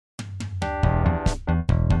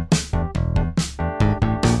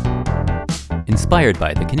inspired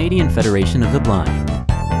by the Canadian Federation of the Blind.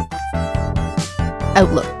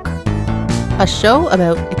 Outlook, a show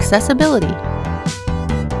about accessibility,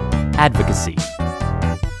 Advocacy,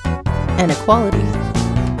 and equality.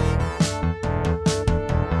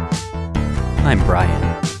 I'm Brian.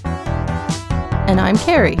 And I'm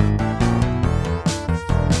Carrie.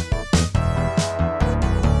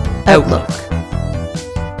 Outlook.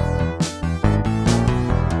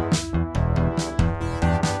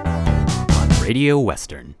 On Radio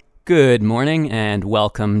Western. Good morning and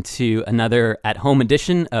welcome to another at-home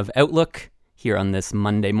edition of Outlook here on this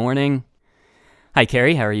Monday morning. Hi,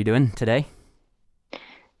 Carrie. How are you doing today?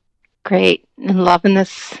 Great. And loving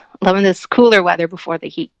this cooler weather before the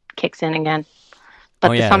heat kicks in again.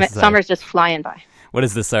 But the summer's just flying by. What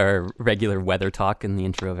is this, our regular weather talk in the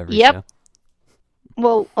intro of every Yep. show?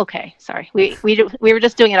 Well, okay, sorry. We were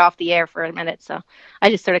just doing it off the air for a minute, so I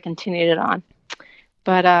just sort of continued it on.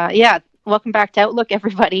 But yeah, welcome back to Outlook,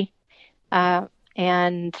 everybody.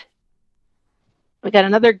 And we got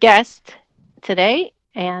another guest today,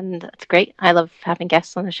 and it's great. I love having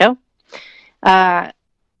guests on the show. Yeah,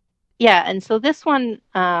 and so this one,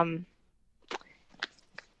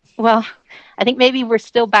 well, I think maybe we're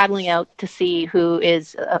still battling out to see who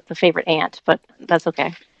is the favorite aunt, but that's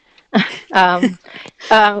okay.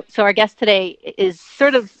 So our guest today is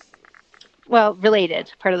sort of, well,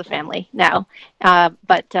 related, part of the family now,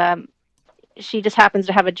 but she just happens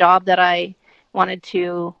to have a job that I wanted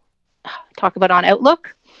to talk about on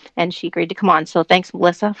Outlook, and she agreed to come on. So thanks,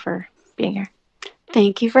 Melissa, for being here.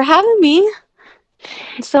 Thank you for having me.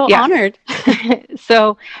 I'm so honored.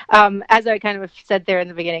 So as I kind of said there in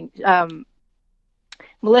the beginning,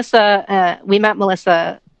 Melissa, we met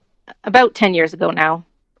Melissa about 10 years ago now,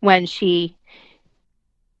 when she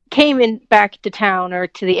came back to town or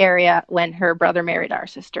to the area when her brother married our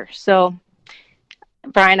sister. So,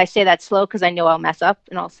 Brian, I say that slow because I know I'll mess up,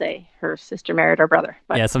 and I'll say her sister married our brother.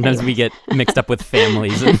 But yeah, sometimes we get mixed up with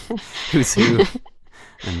families and who's who.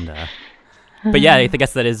 And but yeah, I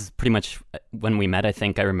guess that is pretty much when we met. I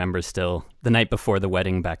think I remember still the night before the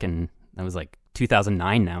wedding back in, that was like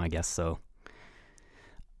 2009 now, I guess. So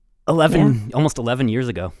almost 11 years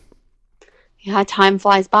ago. Yeah, time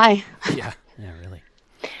flies by. Yeah, really.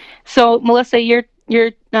 So, Melissa, you're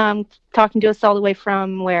talking to us all the way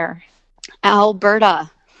from where?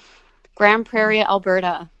 Alberta, Grand Prairie,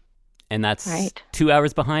 Alberta. And that's right. 2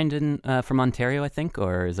 hours behind from Ontario, I think,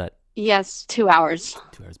 or is that? Yes, 2 hours.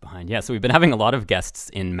 2 hours behind. Yeah, so we've been having a lot of guests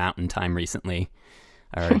in Mountain Time recently.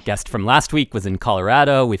 Our guest from last week was in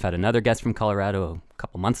Colorado. We've had another guest from Colorado a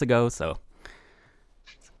couple months ago, so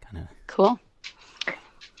it's kind of cool.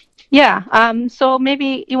 Yeah. So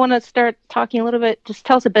maybe you want to start talking a little bit. Just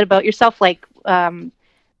tell us a bit about yourself, like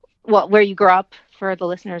where you grew up for the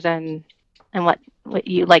listeners, and what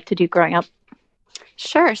you like to do growing up.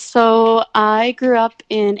 Sure. So I grew up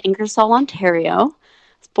in Ingersoll, Ontario. I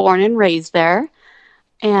was born and raised there,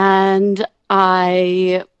 and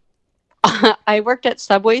I worked at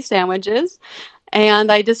Subway sandwiches, and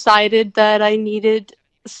I decided that I needed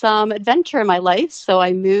some adventure in my life, so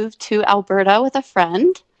I moved to Alberta with a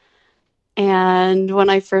friend. And when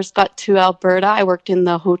I first got to Alberta, I worked in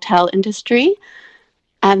the hotel industry.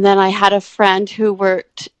 And then I had a friend who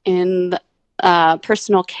worked in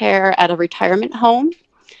personal care at a retirement home.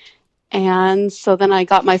 And so then I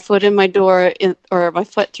got my foot in my door, my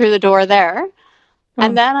foot through the door there. Oh.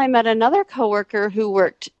 And then I met another coworker who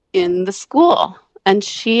worked in the school. And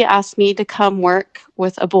she asked me to come work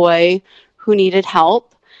with a boy who needed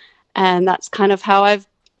help. And that's kind of how I've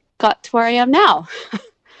got to where I am now.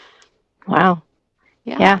 Wow.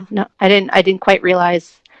 Yeah. No, I didn't quite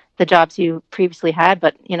realize the jobs you previously had,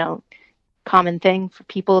 but common thing for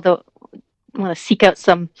people that want to seek out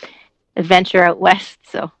some adventure out west.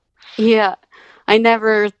 So yeah, I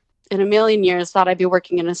never in a million years thought I'd be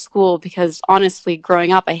working in a school, because honestly,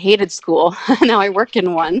 growing up, I hated school. Now I work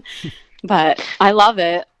in one, but I love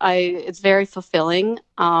it. It's very fulfilling.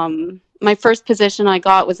 My first position I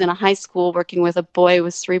got was in a high school working with a boy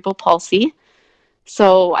with cerebral palsy.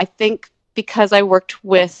 So I think because I worked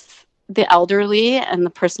with the elderly and the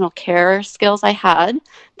personal care skills I had,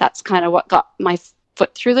 that's kind of what got my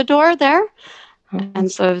foot through the door there. Mm-hmm. And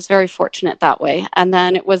so I was very fortunate that way. And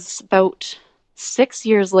then it was about 6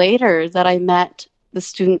 years later that I met the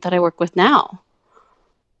student that I work with now.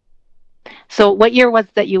 So what year was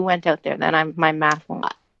that you went out there then? My math won't.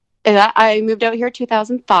 I moved out here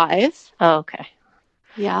 2005. Oh, okay.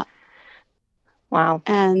 Yeah. Wow.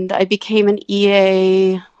 And I became an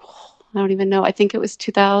EA, I don't even know, I think it was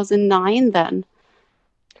 2009 then.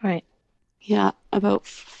 Right. Yeah, about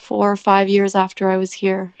 4 or 5 years after I was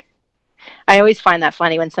here. I always find that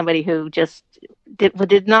funny when somebody who just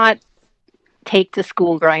did not take to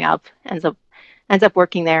school growing up. Ends up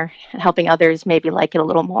working there and helping others. Maybe like it a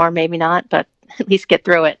little more, maybe not, but at least get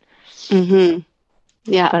through it. Mm-hmm.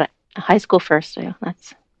 Yeah. But high school first, so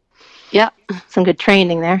that's some good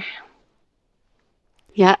training there.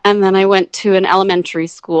 Yeah, and then I went to an elementary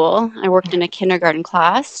school. I worked in a kindergarten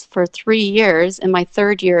class for 3 years, and my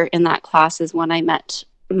third year in that class is when I met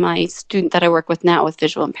my student that I work with now with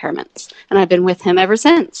visual impairments. And I've been with him ever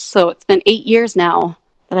since. So it's been 8 years now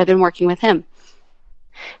that I've been working with him.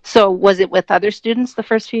 So was it with other students the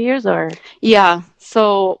first few years, or? Yeah,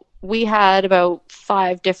 so we had about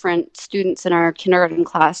 5 different students in our kindergarten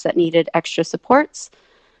class that needed extra supports.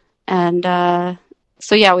 And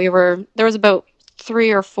so, yeah, there was about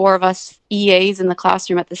 3 or 4 of us EAs in the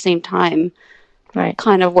classroom at the same time, right,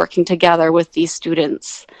 kind of working together with these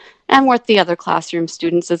students and with the other classroom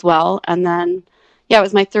students as well. And then, yeah, it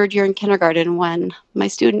was my third year in kindergarten when my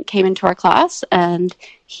student came into our class and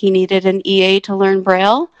he needed an EA to learn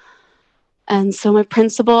Braille. And so my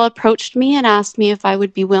principal approached me and asked me if I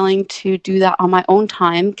would be willing to do that on my own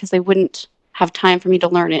time because they wouldn't have time for me to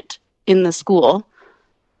learn it in the school.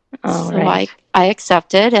 Oh, so right. I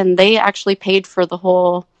accepted, and they actually paid for the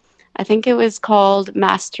whole, I think it was called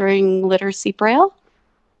Mastering Literacy Braille.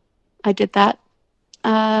 I did that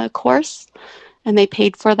course, and they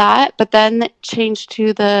paid for that, but then it changed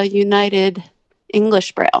to the United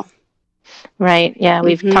English Braille. Right, yeah,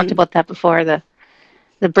 we've talked about that before, the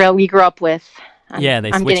Braille we grew up with. They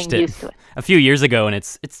I'm switched getting it used to it a few years ago, and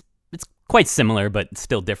it's quite similar, but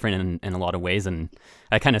still different in a lot of ways. And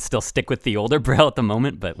I kind of still stick with the older Braille at the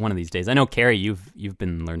moment, but one of these days, I know Carrie, you've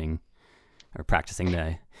been learning or practicing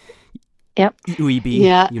the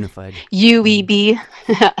UEB, Unified UEB.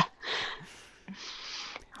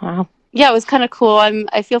 Wow. Yeah, it was kind of cool.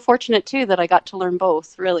 I feel fortunate too that I got to learn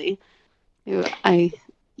both. Really,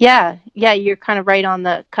 Yeah, you're kind of right on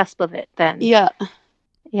the cusp of it then. Yeah,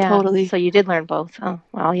 totally. So you did learn both. Oh,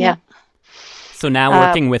 well, yeah. So now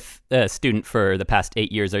working with a student for the past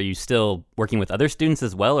 8 years, are you still working with other students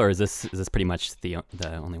as well, or is this pretty much the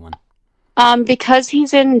only one? Because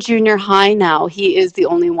he's in junior high now, he is the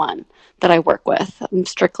only one that I work with. I'm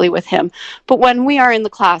strictly with him. But when we are in the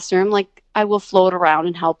classroom, like I will float around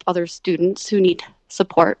and help other students who need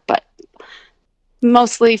support, but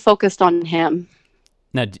mostly focused on him.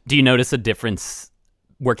 Now, do you notice a difference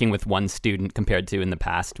working with one student compared to in the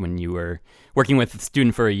past when you were working with a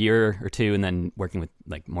student for a year or two and then working with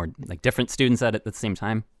like more like different students at the same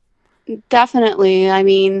time? Definitely. I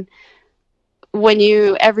mean,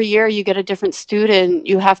 every year you get a different student,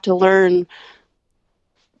 you have to learn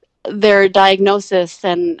their diagnosis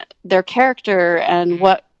and their character and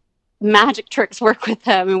what magic tricks work with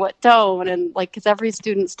them and what don't. And like, because every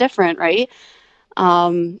student's different, right?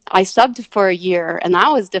 I subbed for a year, and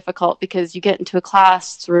that was difficult because you get into a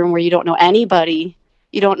classroom where you don't know anybody.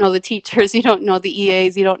 You don't know the teachers, you don't know the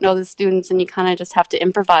EAs, you don't know the students, and you kind of just have to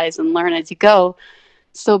improvise and learn as you go.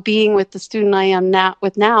 So being with the student I am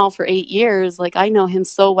now for 8 years, like I know him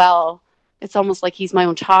so well. It's almost like he's my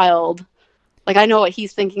own child. Like I know what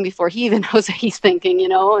he's thinking before he even knows what he's thinking,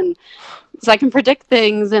 and so I can predict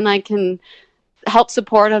things and I can help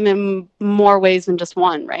support him in more ways than just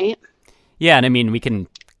one, right? Yeah, and I mean, we can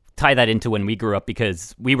tie that into when we grew up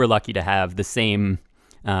because we were lucky to have the same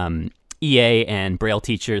EA and Braille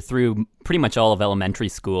teacher through pretty much all of elementary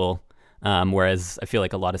school, whereas I feel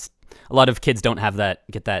like a lot of kids don't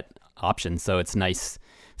get that option. So it's nice,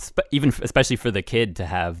 especially for the kid, to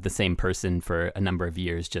have the same person for a number of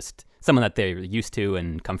years, just someone that they're used to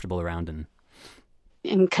and comfortable around,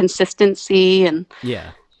 and consistency and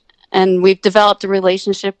yeah. And we've developed a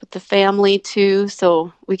relationship with the family too,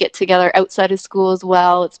 so we get together outside of school as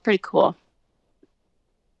well. It's pretty cool.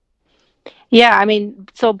 Yeah, I mean,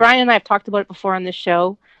 so Brian and I have talked about it before on this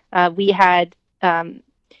show. We had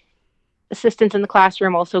assistants in the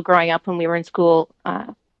classroom also growing up when we were in school.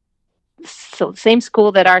 So same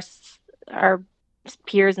school that our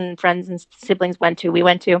peers and friends and siblings we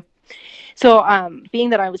went to. So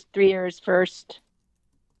being that I was 3 years first,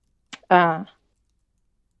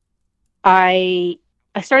 I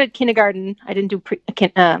started kindergarten. I didn't do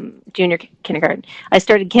junior kindergarten. I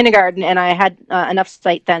started kindergarten, and I had enough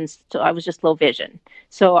sight then, so I was just low vision.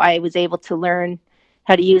 So I was able to learn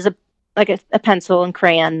how to use a pencil and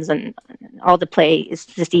crayons, and all the play is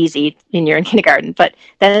just easy when you're in kindergarten. But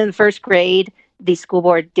then in the first grade, the school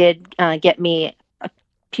board did get me a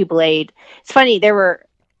pupil aid. It's funny.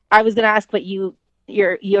 I was going to ask what you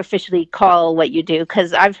officially call what you do,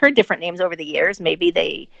 because I've heard different names over the years. Maybe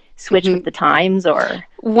they switch with the times, or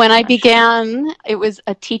when I began, it was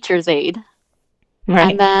a teacher's aide.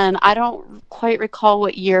 Right. And then I don't quite recall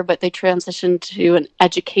what year, but they transitioned to an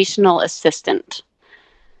educational assistant.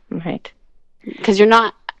 Right. Because you're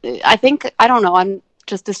not, I think, I don't know, I'm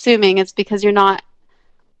just assuming it's because you're not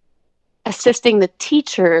assisting the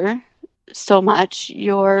teacher so much,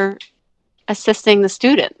 you're assisting the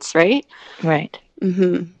students, right? Right.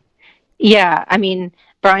 Mm-hmm. Yeah. I mean,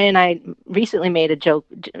 Brian and I recently made a joke.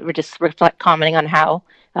 We're just commenting on how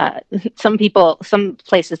some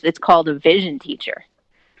places, it's called a vision teacher.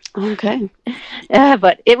 Okay.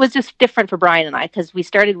 But it was just different for Brian and I because we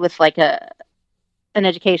started with like an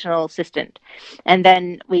educational assistant, and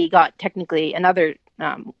then we got technically another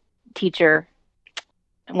teacher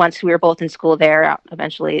once we were both in school there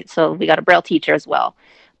eventually. So we got a Braille teacher as well.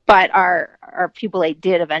 But our pupil aide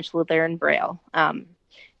did eventually learn Braille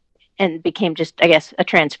and became just, I guess, a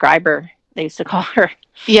transcriber, they used to call her.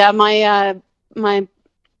 Yeah, my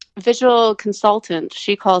visual consultant,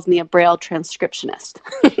 she calls me a Braille transcriptionist.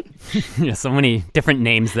 Yeah, so many different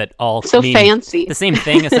names that all so mean fancy. the same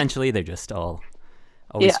thing, essentially. They're just all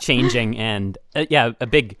always changing. And a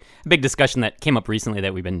big discussion that came up recently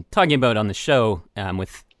that we've been talking about on the show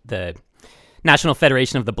with the National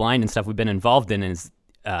Federation of the Blind and stuff we've been involved in is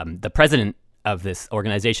the president of this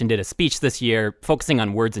organization did a speech this year focusing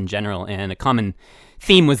on words in general, and a common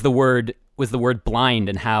theme was the word blind,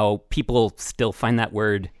 and how people still find that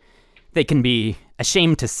word, they can be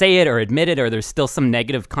ashamed to say it or admit it, or there's still some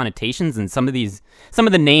negative connotations. And some of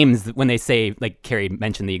the names, when they say, like Carrie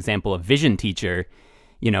mentioned the example of vision teacher,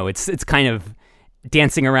 it's kind of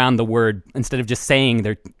dancing around the word instead of just saying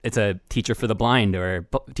it's a teacher for the blind or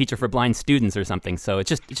a teacher for blind students or something. So it's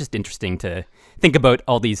just interesting to think about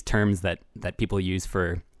all these terms that people use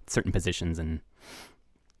for certain positions. And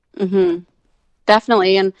Mm-hmm.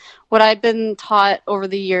 Definitely. And what I've been taught over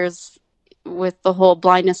the years with the whole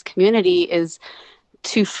blindness community is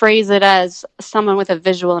to phrase it as someone with a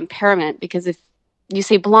visual impairment, because if you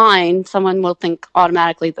say blind, someone will think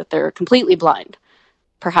automatically that they're completely blind,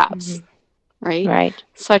 perhaps. Mm-hmm. Right? Right.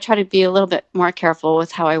 So I try to be a little bit more careful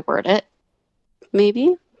with how I word it.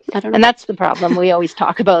 Maybe. I don't know. And that's the problem. We always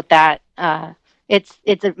talk about that. It's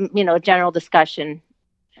a general discussion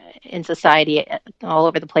in society all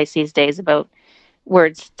over the place these days about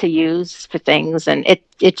words to use for things, and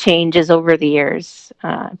it changes over the years.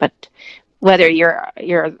 But whether you're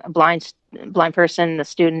a blind person, a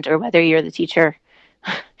student, or whether you're the teacher,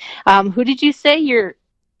 who did you say your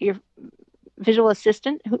visual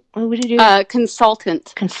assistant? Who did you?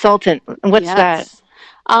 Consultant. Consultant. What's that?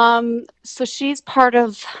 So she's part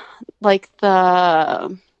of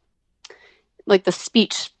the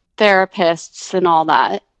speech therapists and all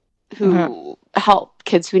that who help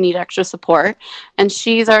kids who need extra support, and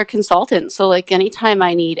she's our consultant. So like anytime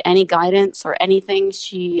I need any guidance or anything,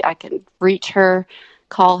 I can reach her,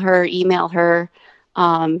 call her, email her.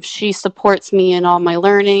 She supports me in all my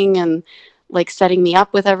learning and like setting me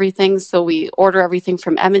up with everything. So we order everything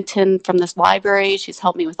from Edmonton from this library. She's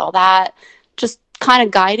helped me with all that, just kind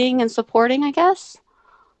of guiding and supporting, I guess.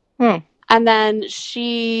 And then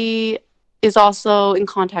she is also in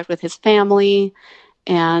contact with his family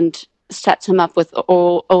and sets him up with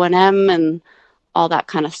O&M and all that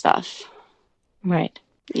kind of stuff. Right.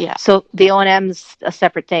 Yeah. So the O&M's a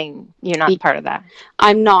separate thing. You're not part of that.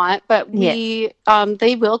 I'm not, but they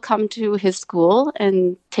will come to his school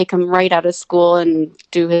and take him right out of school and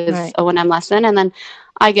do his O&M lesson. And then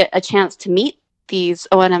I get a chance to meet these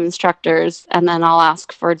O&M instructors, and then I'll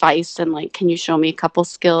ask for advice and like, can you show me a couple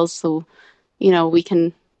skills so, we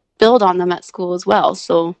can build on them at school as well.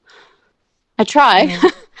 So I try.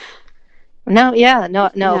 No,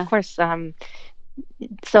 of course.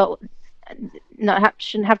 So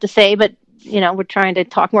shouldn't have to say, but we're trying to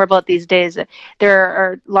talk more about these days. There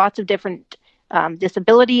are lots of different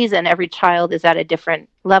disabilities, and every child is at a different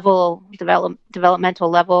level, developmental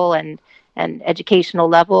level and educational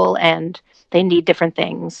level, and they need different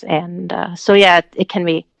things. And so it can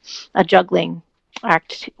be a juggling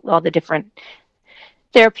act, all the different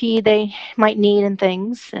therapy they might need and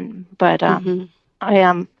things. But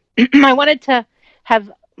I wanted to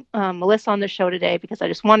have Melissa on the show today because I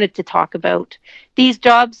just wanted to talk about these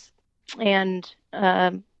jobs and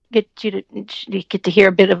get to hear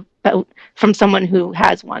a bit about from someone who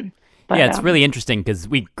has one. But, it's really interesting because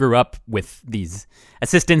we grew up with these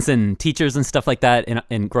assistants and teachers and stuff like that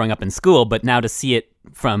in growing up in school, but now to see it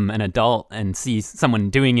from an adult and see someone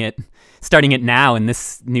doing it, starting it now in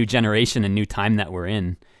this new generation and new time that we're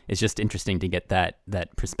in, is just interesting to get that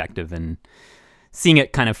perspective and seeing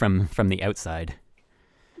it kind of from the outside.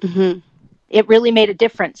 Mm-hmm. It really made a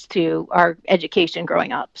difference to our education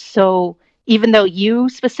growing up. So even though you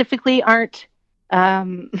specifically aren't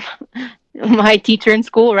um, my teacher in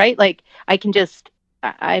school, right? Like I'm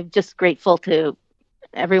just grateful to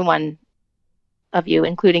everyone of you,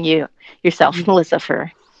 including yourself, Melissa,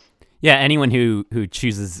 for. Yeah, anyone who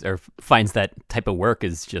chooses or finds that type of work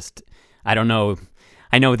is just, I don't know.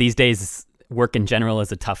 I know these days work in general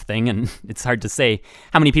is a tough thing, and it's hard to say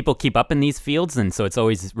how many people keep up in these fields, and so it's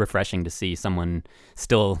always refreshing to see someone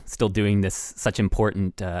still doing this such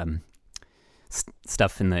important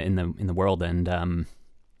stuff in the world. And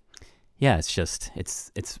yeah, it's just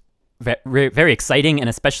it's very, very exciting, and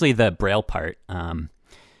especially the Braille part.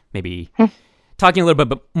 Maybe talking a little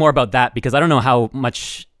bit more about that, because I don't know how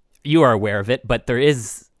much you are aware of it, but there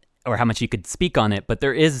is, or how much you could speak on it, but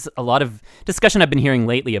there is a lot of discussion I've been hearing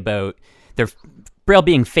lately about their Braille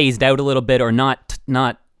being phased out a little bit, or not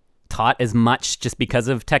taught as much, just because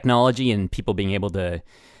of technology and people being able to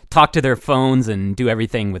talk to their phones and do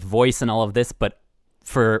everything with voice and all of this. But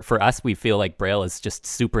for us, we feel like Braille is just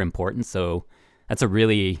super important. So that's a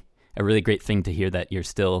really great thing to hear that it's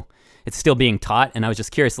still being taught. And I was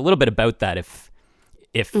just curious a little bit about that, if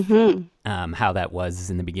how that was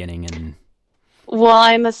in the beginning. And well,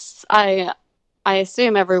 I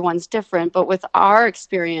assume everyone's different, but with our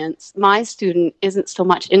experience, my student isn't so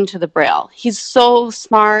much into the Braille. He's so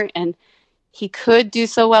smart, and he could do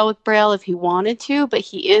so well with Braille if he wanted to, but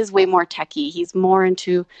he is way more techie. He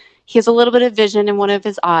has a little bit of vision in one of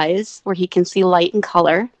his eyes where he can see light and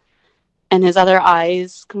color, and his other eye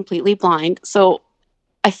is completely blind. So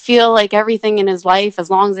I feel like everything in his life, as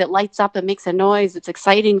long as it lights up and makes a noise, it's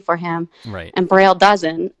exciting for him. Right. And Braille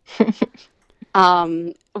doesn't.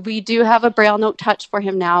 We do have a Braille Note Touch for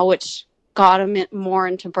him now, which got him more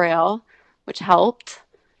into Braille, which helped.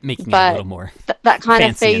 Making it a little more that kind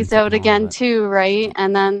of fancy phased out again too, right?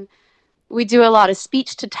 And then we do a lot of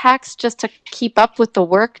speech to text just to keep up with the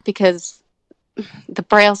work, because the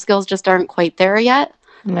Braille skills just aren't quite there yet.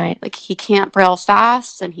 Right. Like, he can't Braille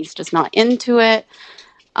fast, and he's just not into it.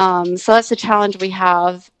 So that's the challenge we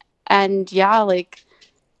have. And yeah, like,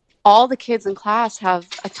 all the kids in class have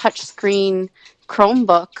a touchscreen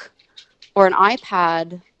Chromebook or an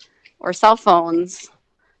iPad or cell phones.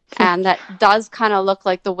 And that does kind of look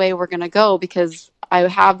like the way we're going to go, because I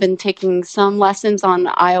have been taking some lessons on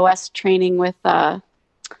iOS training with,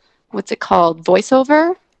 what's it called?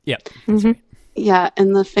 VoiceOver? Yep. Mm-hmm. Yeah,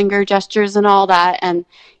 and the finger gestures and all that. And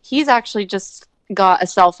he's actually just got a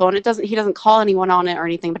cell phone. He doesn't call anyone on it or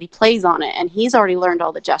anything, but he plays on it, and he's already learned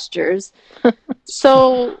all the gestures.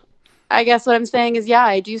 So I guess what I'm saying is, yeah,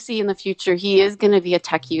 I do see in the future he is going to be a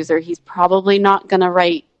tech user. He's probably not going to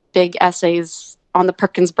write big essays on the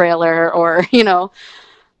Perkins Brailler, or,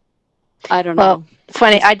 I don't know. Well, it's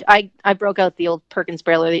funny. I broke out the old Perkins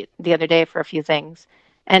Brailler the other day for a few things,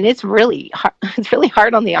 and it's really hard. It's really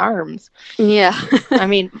hard on the arms. Yeah. I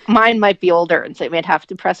mean, mine might be older, and so you might have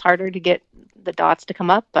to press harder to get the dots to come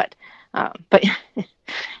up. But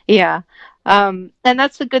yeah. And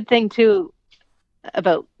that's a good thing too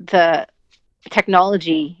about the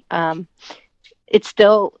technology. It's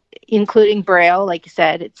still including Braille, like you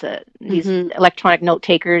said. It's these electronic note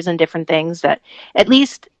takers and different things that, at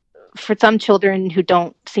least for some children who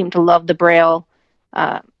don't seem to love the Braille,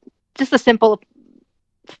 just a simple,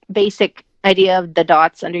 basic idea of the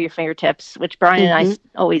dots under your fingertips, which Brian and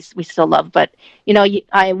I we still love. But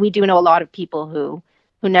we do know a lot of people who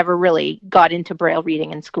never really got into Braille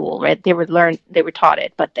reading in school, right? They were taught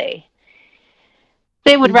it, but they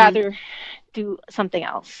would rather do something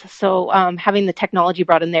else. So having the technology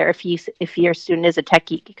brought in there, if your student is a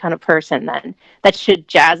techie kind of person, then that should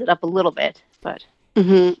jazz it up a little bit. But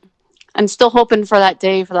I'm still hoping for that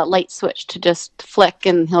day, for that light switch to just flick,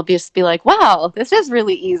 and he'll just be like, wow, this is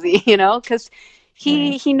really easy, because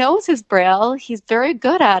he knows his Braille. He's very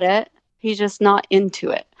good at it. He's just not into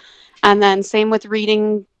it. And then same with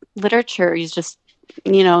reading literature. He's just,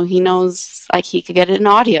 he knows, like, he could get it in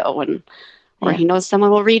audio, or he knows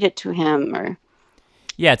someone will read it to him. Or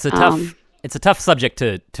yeah, it's a tough subject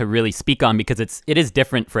to really speak on, because it is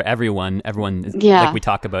different for everyone. Everyone is, like we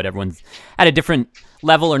talk about, everyone's at a different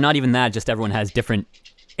level, or not even that, just everyone has different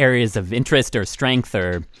areas of interest or strength,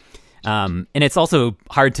 or and it's also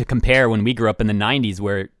hard to compare when we grew up in the 90s,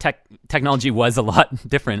 where technology was a lot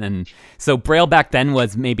different. And so Braille back then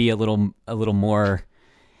was maybe a little more.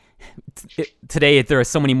 Today there are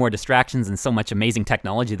so many more distractions and so much amazing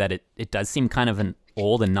technology that it does seem kind of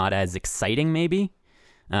old and not as exciting maybe.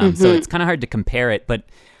 So it's kind of hard to compare it, but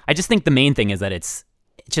I just think the main thing is that it's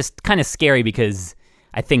just kind of scary, because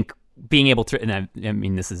I think being able to, and I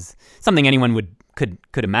mean, this is something anyone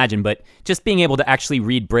could imagine, but just being able to actually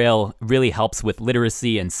read Braille really helps with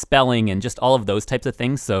literacy and spelling and just all of those types of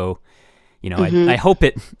things. So I hope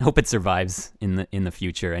it survives in the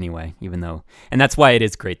future anyway. And that's why it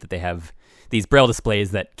is great that they have these Braille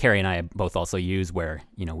displays that Carrie and I both also use, where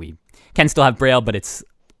we can still have Braille, but it's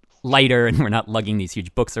lighter and we're not lugging these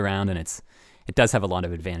huge books around, and it does have a lot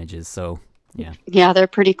of advantages. So yeah, they're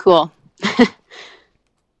pretty cool.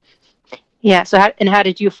 Yeah. So how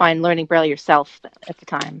did you find learning Braille yourself at the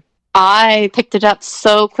time? I picked it up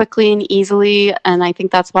so quickly and easily, and I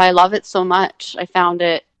think that's why I love it so much. I found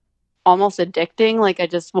it almost addicting. Like, I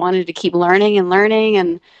just wanted to keep learning,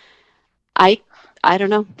 and I don't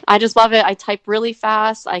know. I just love it. I type really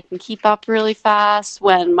fast. I can keep up really fast.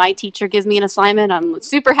 When my teacher gives me an assignment, I'm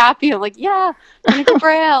super happy. I'm like, yeah, I'm going to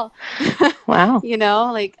Braille. Wow.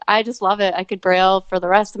 Like, I just love it. I could Braille for the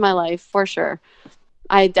rest of my life, for sure.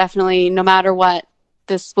 I definitely, no matter what,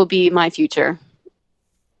 this will be my future.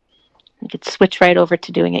 You could switch right over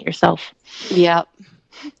to doing it yourself. Yeah,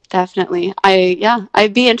 definitely.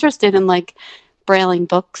 I'd be interested in like brailing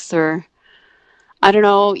books, or I don't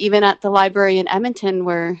know, even at the library in Edmonton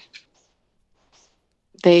where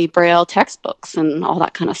they braille textbooks and all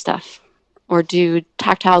that kind of stuff, or do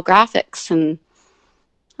tactile graphics. And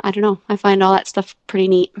I don't know, I find all that stuff pretty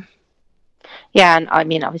neat. Yeah, and I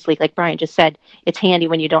mean, obviously, like Brian just said, it's handy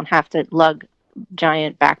when you don't have to lug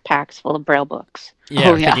giant backpacks full of Braille books.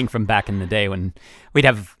 Yeah, thinking from back in the day when we'd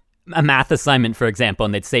have a math assignment, for example,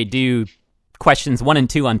 and they'd say do questions 1 and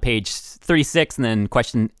 2 on page 36, and then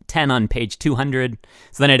question 10 on page 200.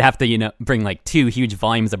 So then I'd have to, bring like 2 huge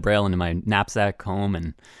volumes of Braille into my knapsack home,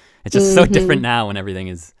 and it's just so different now when everything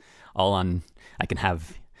is all on. I can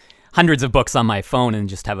have hundreds of books on my phone and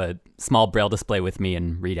just have a small Braille display with me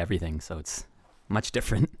and read everything. So it's much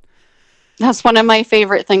different. That's one of my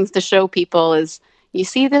favorite things to show people is, you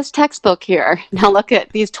see this textbook here. Now look at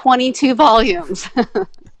these 22 volumes.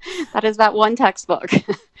 That is that one textbook.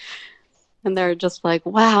 And they're just like,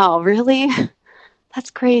 wow, really? That's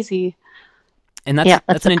crazy. And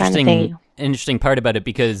that's an interesting part about it,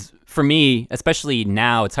 because for me, especially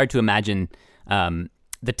now, it's hard to imagine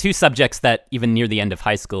the 2 subjects that even near the end of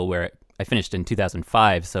high school, where I finished in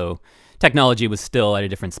 2005, so technology was still at a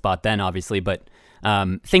different spot then, obviously, but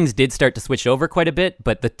things did start to switch over quite a bit.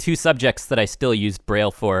 But the 2 subjects that I still used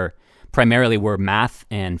Braille for primarily were math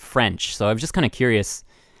and French. So I was just kind of curious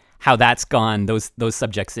how that's gone, those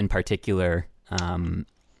subjects in particular,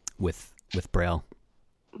 with Braille.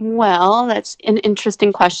 Well, that's an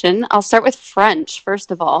interesting question. I'll start with French,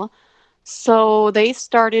 first of all. So they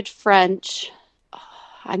started French,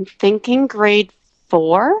 I'm thinking grade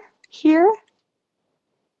 4 here.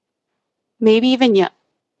 Maybe even, yeah,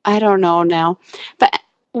 I don't know now. But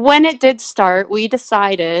when it did start, we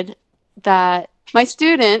decided that my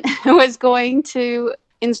student was going to,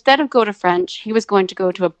 instead of go to French, he was going to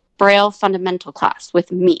go to a Braille fundamental class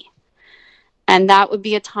with me. And that would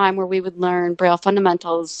be a time where we would learn Braille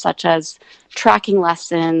fundamentals, such as tracking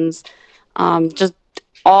lessons, just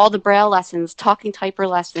all the Braille lessons, talking typer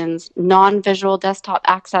lessons, non-visual desktop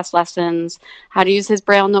access lessons, how to use his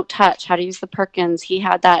Braille Note Touch, how to use the Perkins. He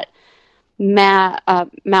had that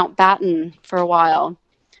Mountbatten for a while.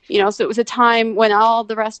 So it was a time when all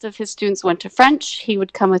the rest of his students went to French. He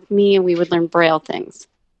would come with me and we would learn Braille things,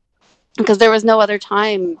 because there was no other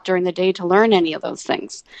time during the day to learn any of those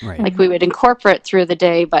things. Right. Like, we would incorporate through the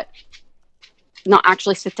day, but not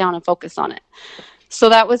actually sit down and focus on it. So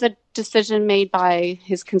that was a decision made by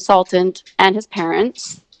his consultant and his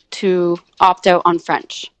parents to opt out on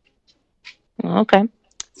French. Okay.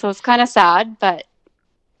 So it's kind of sad, but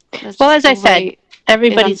well, as I said,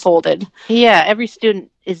 everybody's unfolded. Yeah, every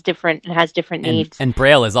student is different and has different needs. And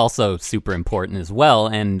Braille is also super important as well.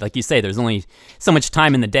 And like you say, there's only so much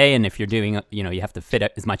time in the day, and if you're doing, you have to fit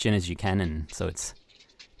as much in as you can, and so it's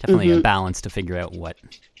definitely a balance to figure out what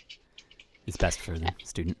is best for the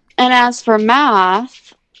student. And as for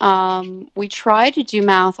math, we tried to do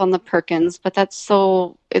math on the Perkins, but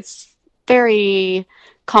it's very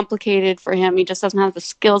complicated for him. He just doesn't have the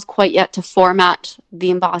skills quite yet to format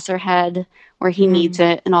the embosser head where he needs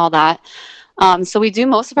it and all that. So we do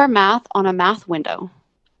most of our math on a math window.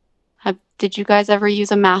 Did you guys ever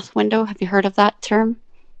use a math window? Have you heard of that term?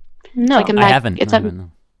 No, I haven't.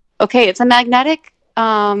 Okay, it's a magnetic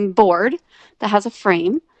board that has a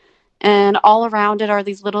frame, and all around it are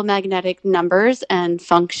these little magnetic numbers and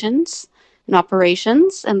functions and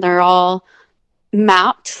operations, and they're all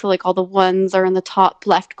mapped. So like all the 1s are in the top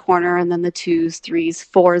left corner, and then the 2s, 3s,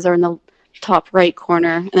 4s are in the top right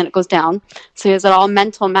corner, and then it goes down. So he has it all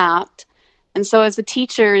mental mapped. And so as the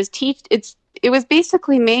teachers teach, it was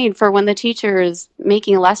basically made for when the teacher is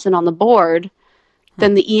making a lesson on the board,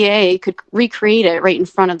 then the EA could recreate it right in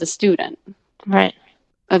front of the student. Right.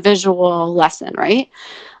 A visual lesson, right?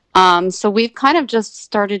 So we've kind of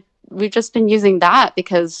we've just been using that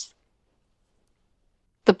because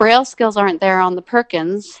the Braille skills aren't there on the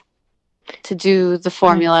Perkins to do the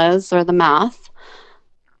formulas or the math.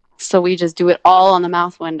 So we just do it all on the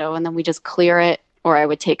math window, and then we just clear it, or I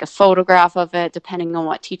would take a photograph of it depending on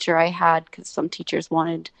what teacher I had, because some teachers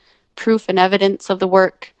wanted proof and evidence of the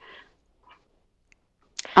work.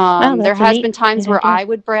 There has been times where I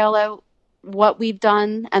would Braille out what we've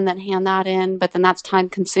done and then hand that in, but then that's time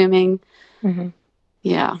consuming. Mm-hmm.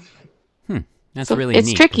 Yeah. That's so really it's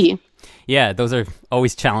neat. Tricky. Yeah, those are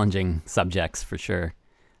always challenging subjects for sure.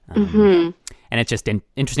 And it's just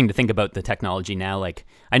interesting to think about the technology now. Like,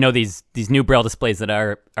 I know these new Braille displays that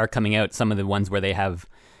are coming out, some of the ones where they have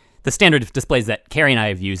the standard displays that Carrie and I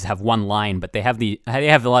have used have one line, but they have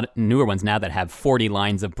a lot of newer ones now that have 40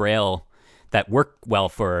 lines of Braille that work well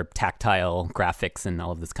for tactile graphics and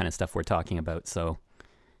all of this kind of stuff we're talking about. So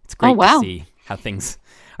it's great to see how things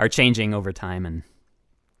are changing over time. And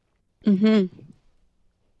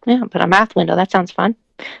yeah, but a math window, that sounds fun.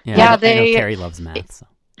 I know Carrie loves math. So.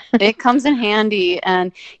 It comes in handy,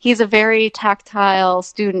 and he's a very tactile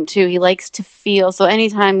student too. He likes to feel. So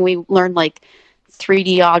anytime we learn like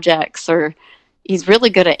 3D objects, or he's really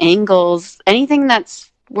good at angles, anything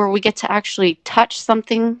that's where we get to actually touch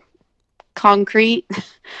something concrete,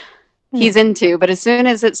 he's into. But as soon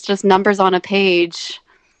as it's just numbers on a page,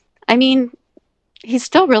 I mean, he's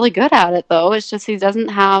still really good at it though. It's just he doesn't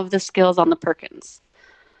have the skills on the Perkins,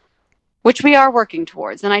 which we are working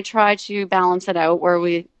towards. And I try to balance it out where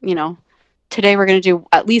we, today we're going to do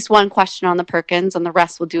at least one question on the Perkins and the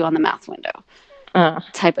rest we'll do on the math window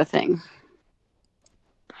type of thing.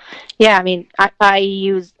 Yeah, I mean, I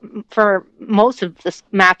use, for most of this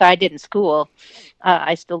math I did in school,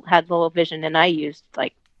 I still had low vision, and I used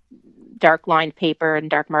like dark lined paper and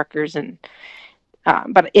dark markers. And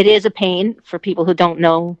but it is a pain for people who don't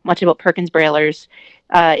know much about Perkins Braillers.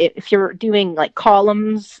 If you're doing like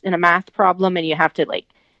columns in a math problem and you have to like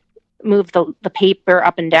move the paper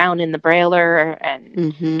up and down in the Brailler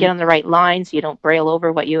and get on the right line so you don't braille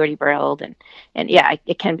over what you already brailled, and yeah,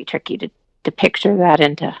 it can be tricky to picture that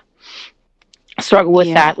and to struggle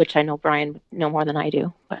with that, which I know Brian would know more than I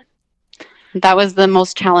do. But that was the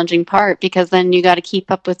most challenging part, because then you got to keep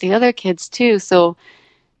up with the other kids too. So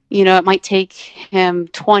it might take him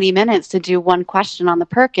 20 minutes to do one question on the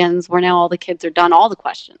Perkins, where now all the kids are done all the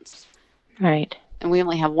questions. Right. And we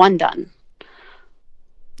only have one done.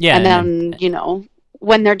 Yeah. And then,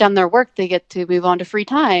 when they're done their work, they get to move on to free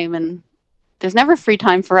time. And there's never free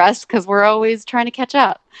time for us because we're always trying to catch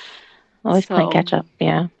up. Always playing catch up,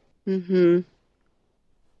 yeah. And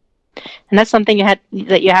that's something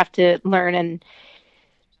that you have to learn, and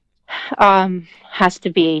has to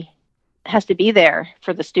be there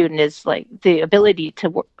for the student, is like the ability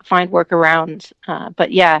to find workarounds.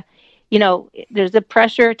 But yeah, there's a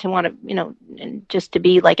pressure to want to, and just to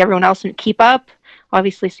be like everyone else and keep up,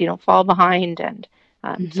 obviously, so you don't fall behind. And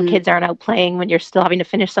so kids aren't out playing when you're still having to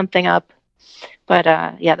finish something up. But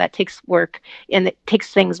yeah, that takes work, and it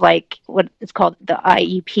takes things like what it's called the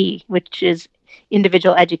IEP, which is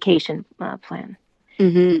Individual Education Plan.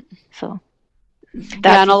 So.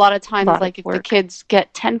 And a lot of times, like if the kids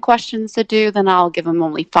get 10 questions to do, then I'll give them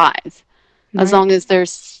only 5, as long as they're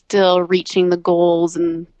still reaching the goals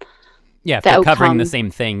and if they're covering the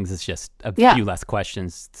same things, it's just a few less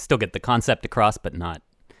questions. Still get the concept across, but not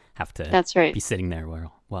have to be sitting there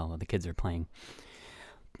while the kids are playing.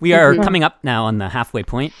 We are coming up now on the halfway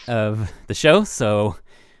point of the show, so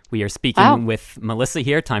we are speaking with Melissa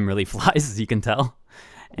here. Time really flies, as you can tell.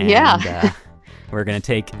 And, we're going to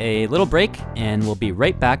take a little break, and we'll be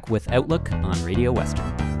right back with Outlook on Radio Western.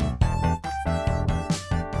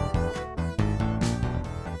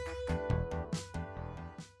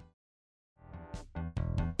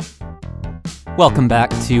 Welcome back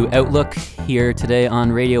to Outlook here today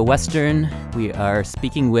on Radio Western. We are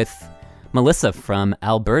speaking with Melissa from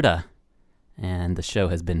Alberta, and the show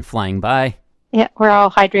has been flying by. Yeah, we're all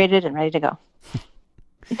hydrated and ready to go.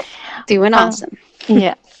 Doing awesome.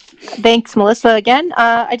 Yeah. Thanks, Melissa, again.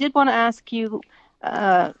 I did want to ask you,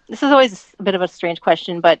 this is always a bit of a strange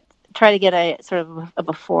question, but try to get a sort of a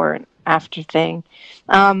before and after thing.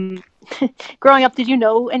 Growing up, did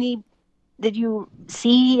you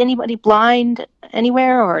see anybody blind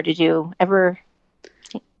anywhere, or did you ever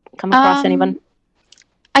come across anyone?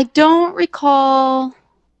 I don't recall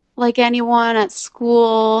like anyone at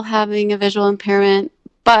school having a visual impairment,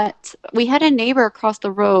 but we had a neighbor across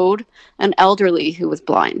the road, an elderly, who was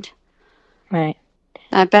blind. Right.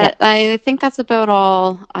 I think that's about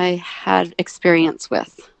all I had experience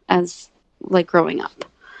with as like growing up,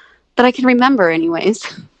 that I can remember anyways.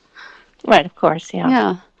 Right, of course, yeah.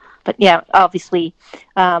 Yeah. but yeah, obviously,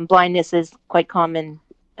 blindness is quite common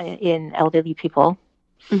in elderly people,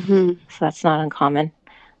 Mm-hmm. so that's not uncommon.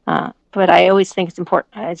 But I always think it's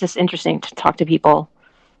important. It's just interesting to talk to people.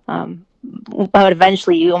 But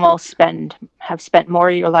eventually, you almost have spent more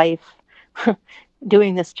of your life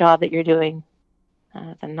doing this job that you're doing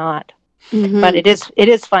than not. Mm-hmm. But it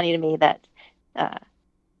is funny to me that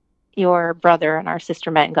your brother and our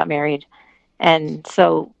sister met and got married, and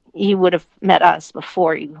so you would have met us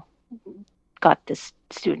before you got this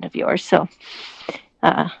student of yours. So,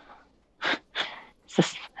 it's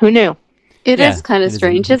just, who knew? It is kind of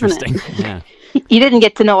strange, isn't it? Yeah. You didn't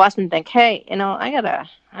get to know us and think, hey, I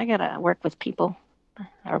gotta work with people that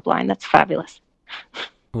are blind. That's fabulous.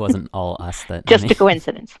 It wasn't all us that. Just a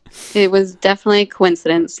coincidence. It was definitely a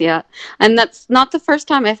coincidence, yeah. And that's not the first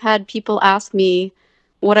time I've had people ask me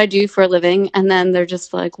what I do for a living, and then they're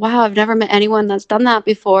just like, wow, I've never met anyone that's done that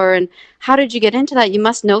before, and how did you get into that? You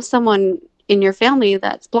must know someone in your family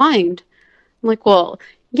that's blind. I'm like, well,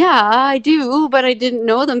 yeah, I do, but I didn't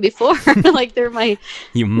know them before. Like, they're my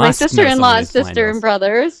sister-in-law's sister and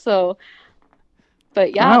brothers, so...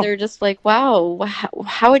 But yeah, Wow. They're just like, wow,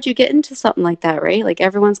 how would you get into something like that, right? Like,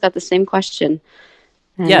 everyone's got the same question.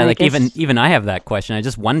 And Yeah, I like guess- even I have that question. I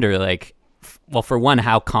just wonder, like, well, for one,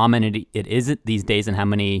 how common it is these days, and how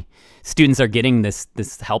many students are getting this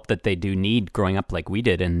help that they do need growing up like we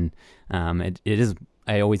did, and it is.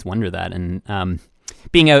 I always wonder that. And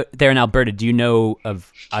being out there in Alberta, do you know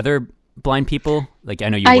of other blind people? Like, I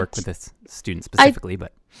know you work with this student specifically,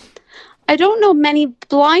 but I don't know many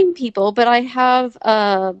blind people, but I have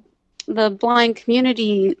the blind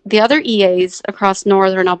community, the other EAs across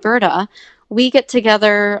northern Alberta. We get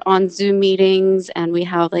together on Zoom meetings, and we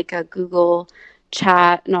have like a Google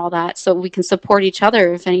chat and all that, so we can support each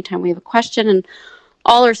other if anytime we have a question. And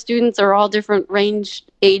all our students are all different range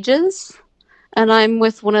ages, and I'm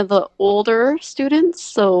with one of the older students,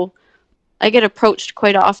 so I get approached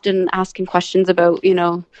quite often asking questions about,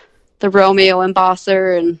 the Romeo and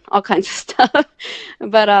Bosser and all kinds of stuff.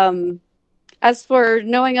 But as for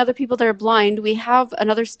knowing other people that are blind, we have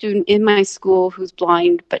another student in my school who's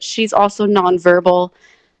blind, but she's also nonverbal.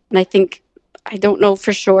 And I don't know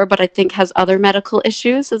for sure, but I think has other medical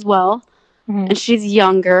issues as well. Mhm. And she's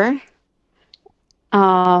younger.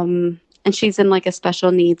 And she's in like a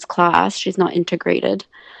special needs class. She's not integrated.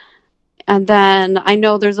 And then I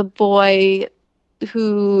know there's a boy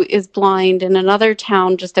who is blind in another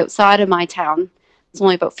town just outside of my town. It's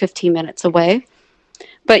only about 15 minutes away.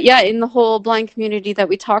 But yeah, in the whole blind community that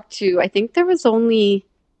we talked to, I think there was only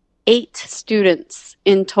 8 students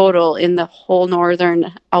in total in the whole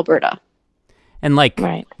northern Alberta. and like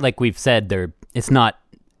Right. we've said, it's not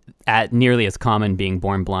nearly as common being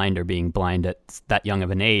born blind or being blind at that young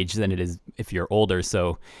of an age than it is if you're older.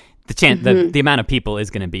 So the chance, the amount of people is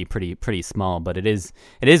going to be pretty small, but it is.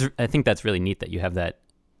 I think that's really neat that you have that.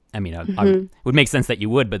 I mean, it would make sense that you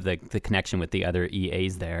would, but the connection with the other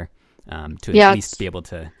EAs there, to at least be able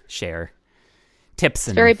to share tips.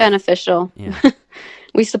 It's very beneficial. Yeah.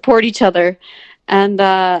 We support each other. And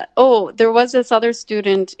there was this other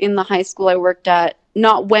student in the high school I worked at,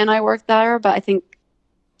 not when I worked there, but I think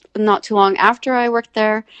not too long after I worked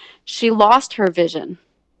there. She lost her vision.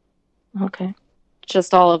 Okay.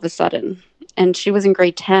 Just all of a sudden, and she was in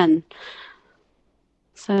grade 10.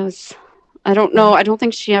 So I don't know. I don't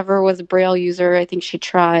think she ever was a Braille user. I think she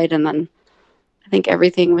tried, and then I think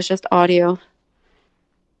everything was just audio.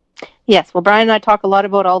 Yes. Well, Brian and I talk a lot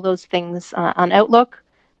about all those things on Outlook,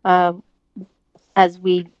 as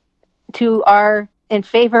we too are in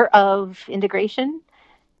favor of integration.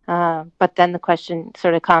 But then the question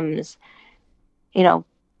sort of comes,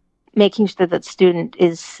 making sure that student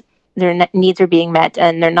their needs are being met,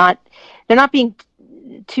 and they're not being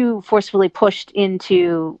too forcefully pushed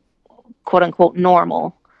into quote unquote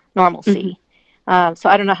normalcy. So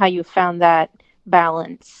I don't know how you found that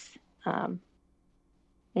balance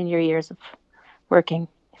in your years of working,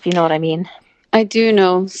 if you know what I mean. I do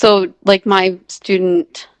know. So like my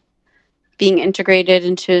student being integrated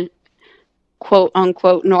into quote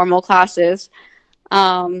unquote normal classes,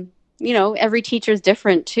 every teacher is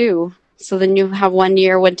different too. So then you have one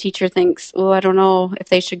year one teacher thinks, I don't know if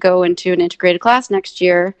they should go into an integrated class next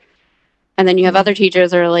year. And then you have other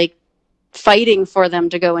teachers that are like fighting for them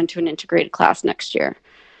to go into an integrated class next year.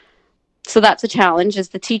 So that's a challenge, is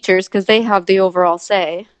the teachers, because they have the overall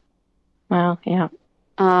say. Wow, yeah.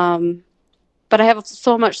 But I have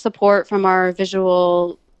so much support from our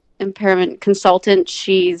visual impairment consultant.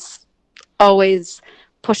 She's always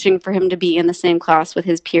pushing for him to be in the same class with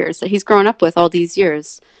his peers that he's grown up with all these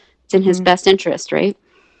years. It's in his best interest, right?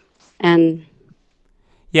 And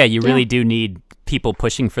yeah, you really do need people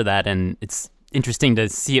pushing for that, and it's interesting to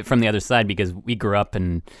see it from the other side because we grew up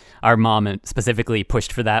and our mom specifically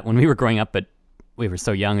pushed for that when we were growing up, but we were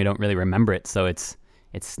so young we don't really remember it. So it's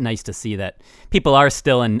nice to see that people are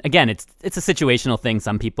still, and again, it's a situational thing.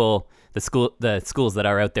 Some people, the schools that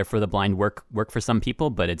are out there for the blind work for some people,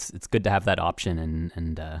 but it's good to have that option,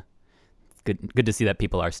 and good to see that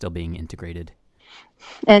people are still being integrated.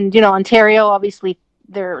 And Ontario, obviously,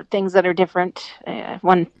 there are things that are different,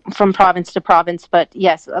 one from province to province. But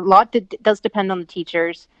yes, a lot does depend on the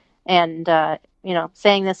teachers. And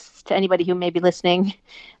saying this to anybody who may be listening,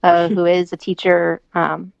 who is a teacher,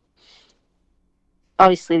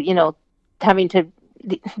 obviously, having to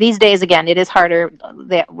these days, again, it is harder.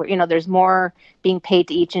 There's more being paid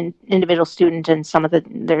to each individual student and some of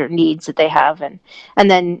their needs that they have, and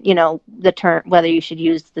then the term, whether you should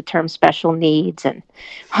use the term special needs and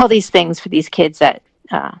all these things for these kids that.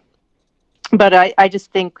 But I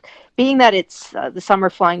just think, being that it's the summer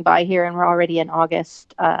flying by here and we're already in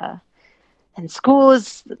August, and school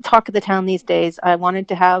is the talk of the town these days, I wanted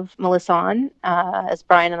to have Melissa on, as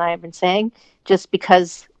Brian and I have been saying, just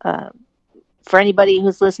because. For anybody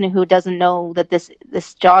who's listening who doesn't know that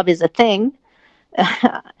this job is a thing,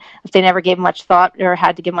 if they never gave much thought or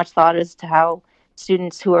had to give much thought as to how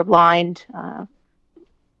students who are blind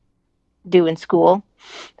do in school,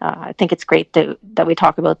 I think it's great that we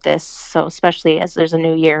talk about this. So especially as there's a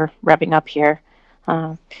new year revving up here.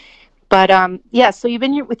 So you've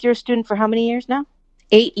been here with your student for how many years now?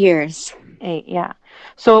 8 years. 8, yeah.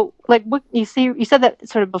 So, like, what you said that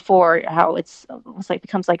sort of before, how it's almost like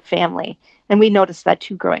becomes like family, and we noticed that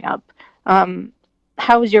too growing up.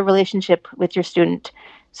 How has your relationship with your student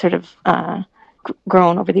sort of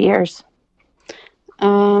grown over the years?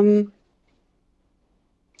 I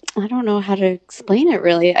don't know how to explain it,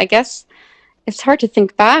 really. I guess it's hard to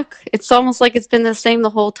think back. It's almost like it's been the same the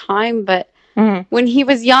whole time, but when he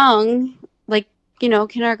was young, like,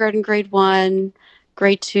 kindergarten, grade 1,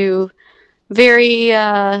 grade 2, very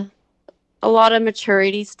a lot of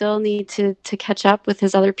maturity still need to catch up with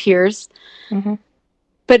his other peers.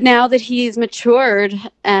 But now that he's matured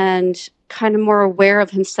and kind of more aware of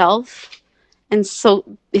himself and so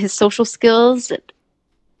his social skills,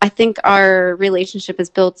 I think our relationship is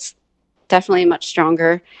built definitely much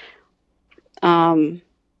stronger. I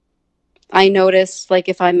notice, like,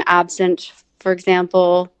 if I'm absent, for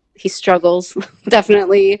example, he struggles.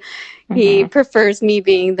 Definitely. He prefers me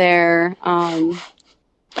being there.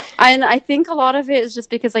 And I think a lot of it is just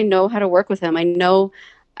because I know how to work with him. I know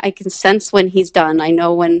I can sense when he's done. I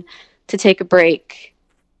know when to take a break.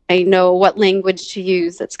 I know what language to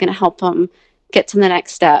use that's going to help him get to the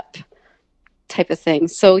next step, type of thing.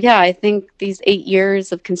 So, yeah, I think these 8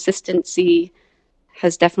 years of consistency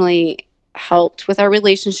has definitely helped with our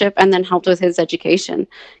relationship and then helped with his education.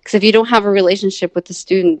 Because if you don't have a relationship with the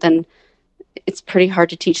student, then it's pretty hard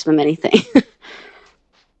to teach them anything.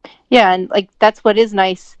 Yeah, and like that's what is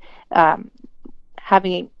nice,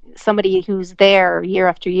 having somebody who's there year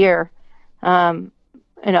after year.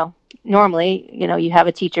 Normally, you have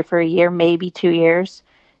a teacher for a year, maybe 2 years,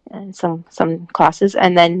 in some classes,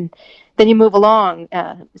 and then you move along,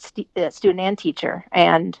 student and teacher.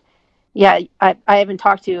 And yeah, I haven't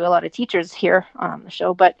talked to a lot of teachers here on the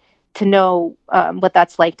show, but to know what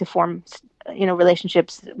that's like to form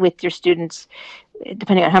relationships with your students,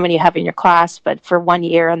 depending on how many you have in your class, but for 1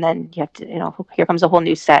 year, and then you have to, here comes a whole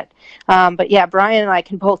new set. But yeah, Brian and I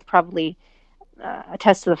can both probably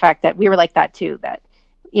attest to the fact that we were like that too, that,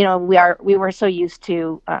 we were so used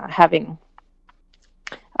to having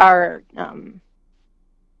our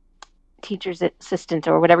teacher's assistant,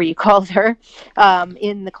 or whatever you called her,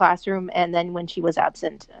 in the classroom, and then when she was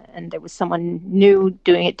absent and there was someone new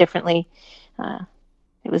doing it differently,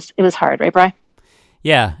 it was hard, right, Brian?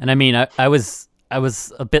 Yeah, and I mean, I was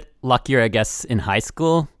a bit luckier, I guess, in high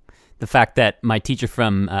school. The fact that my teacher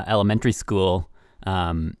from elementary school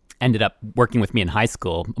ended up working with me in high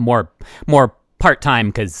school, more part-time,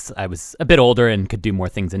 because I was a bit older and could do more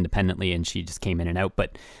things independently, and she just came in and out.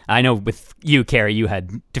 But I know with you, Carrie, you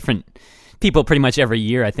had different people pretty much every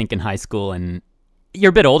year, I think, in high school, and you're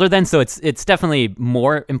a bit older then, so it's definitely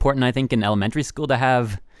more important, I think, in elementary school to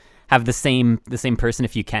have the same person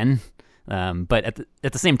if you can. But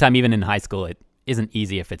at the same time, even in high school, it isn't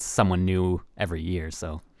easy if it's someone new every year.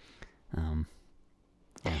 So,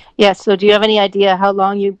 yeah. So, do you have any idea how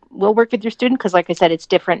long you will work with your student? Because, like I said, it's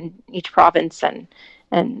different in each province, and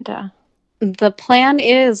the plan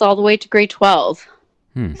is all the way to grade 12.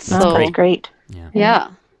 So that's great.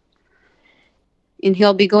 Yeah. And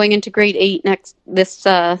he'll be going into grade 8 this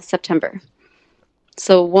September.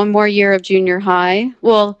 So 1 more year of junior high.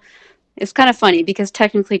 Well, It's kind of funny because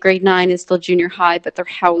technically grade 9 is still junior high, but they're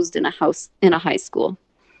housed in a high school.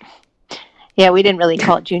 Yeah, we didn't really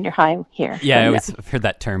call it junior high here. Yeah, I always heard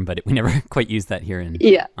that term, but we never quite used that here in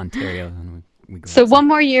Ontario. And we grew So up, one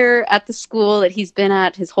more year at the school that he's been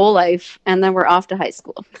at his whole life, and then we're off to high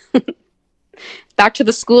school. Back to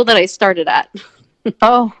the school that I started at.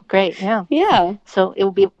 Oh, great! Yeah. Yeah. So it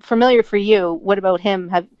will be familiar for you. What about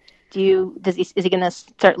him? Is he going to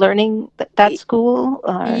start learning that school?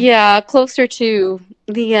 Or? Yeah, closer to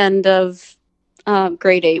the end of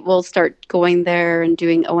grade 8, we'll start going there and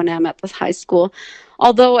doing O&M at the high school.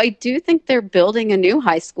 Although I do think they're building a new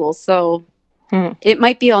high school, so it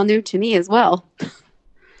might be all new to me as well.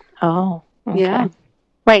 Oh, okay. Yeah.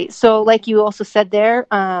 Right. So like you also said there,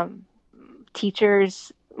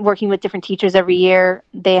 teachers working with different teachers every year,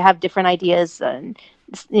 they have different ideas. And,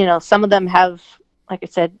 some of them have, like I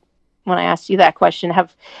said, when I asked you that question,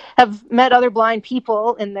 have met other blind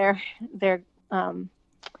people in their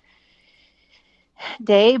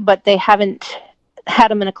day, but they haven't had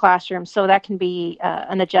them in a classroom. So that can be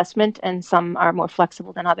an adjustment, and some are more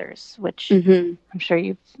flexible than others, which I'm sure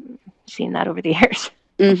you've seen that over the years.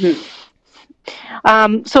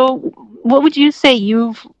 So what would you say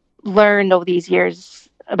you've learned over these years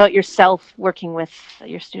about yourself working with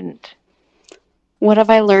your student? What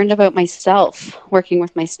have I learned about myself working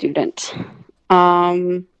with my student?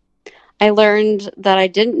 I learned that I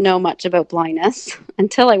didn't know much about blindness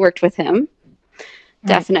until I worked with him.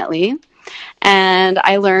 Definitely. And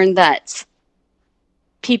I learned that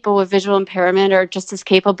people with visual impairment are just as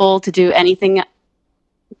capable to do anything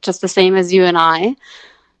just the same as you and I.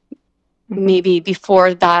 Maybe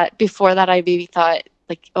before that I maybe thought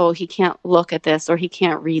like, oh, he can't look at this or he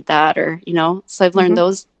can't read that, or, so I've learned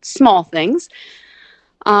those small things.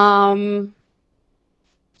 I've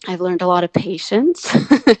learned a lot of patience.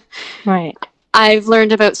 Right. I've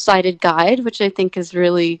learned about sighted guide, which I think is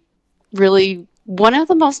really, really one of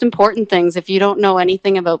the most important things. If you don't know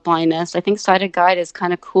anything about blindness, I think sighted guide is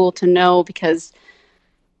kind of cool to know, because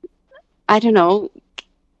I don't know,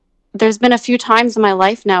 there's been a few times in my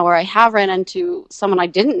life now where I have ran into someone I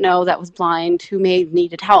didn't know that was blind who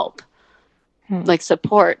needed help, like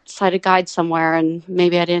support, sighted guide somewhere, and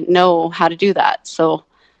maybe I didn't know how to do that. So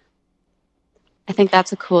I think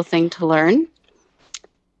that's a cool thing to learn.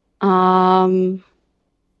 I've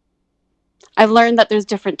learned that there's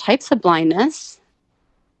different types of blindness.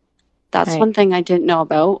 That's one thing I didn't know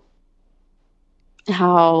about.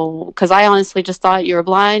 Because I honestly just thought you were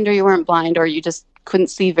blind or you weren't blind, or you just couldn't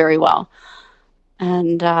see very well.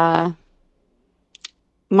 And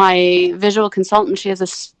my visual consultant, she has a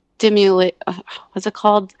what's it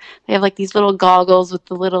called? They have like these little goggles with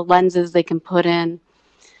the little lenses they can put in.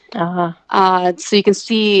 So you can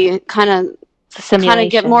see kind of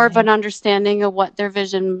get more of an understanding of what their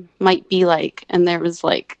vision might be like. And there was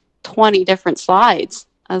like 20 different slides.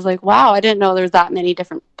 I was like, wow, I didn't know there's that many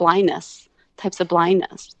different types of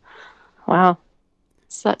blindness. Wow.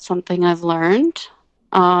 So that's something I've learned.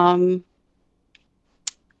 I've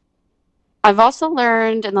also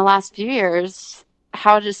learned in the last few years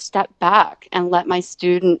how to step back and let my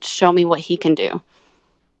student show me what he can do.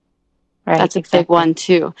 Right, that's a big one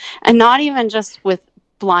too. And not even just with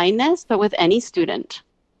blindness, but with any student.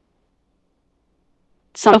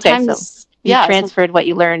 Sometimes, so you transferred what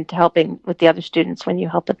you learned to helping with the other students when you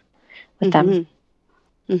help with them.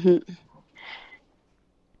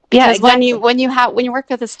 Yeah, exactly. when you work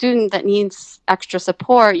with a student that needs extra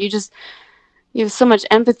support, you have so much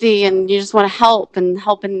empathy and you just want to help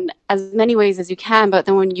in as many ways as you can. But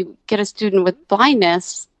then when you get a student with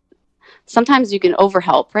blindness, sometimes you can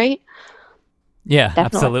overhelp, right? Yeah,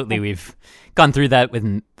 definitely. Absolutely. We've gone through that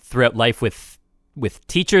throughout life with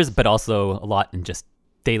teachers, but also a lot in just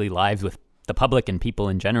daily lives with the public and people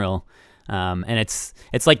in general. And it's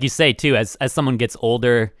like you say too, as someone gets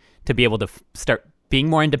older, to be able to start being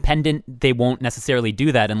more independent, they won't necessarily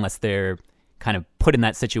do that unless they're kind of put in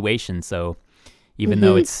that situation. So even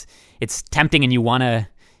though it's tempting and you want to,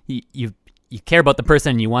 you care about the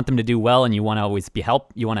person and you want them to do well and you want to always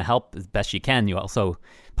you want to help as best you can. You also,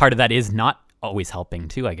 part of that is not always helping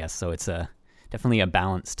too, I guess. So it's definitely a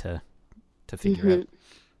balance to figure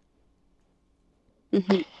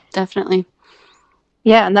out. Definitely.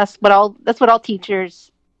 Yeah. And that's what all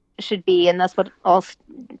teachers should be. And that's what all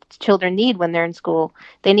children need when they're in school.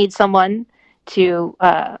 They need someone to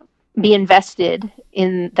be invested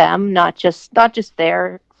in them, not just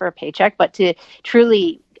there for a paycheck, but to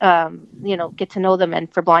truly get to know them,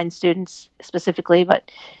 and for blind students specifically,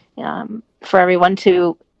 but for everyone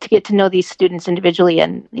to get to know these students individually.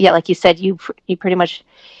 And yeah, like you said, you pretty much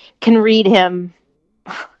can read him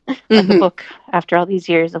of the book after all these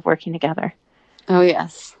years of working together. Oh,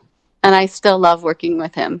 yes. And I still love working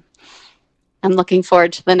with him. I'm looking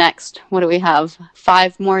forward to the next, what do we have?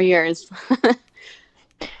 5 more years.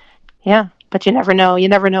 Yeah, but you never know. You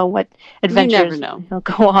never know what adventures will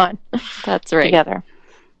go on. That's right. Together.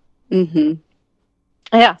 Mm-hmm.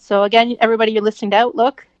 Yeah, so again, everybody, you're listening to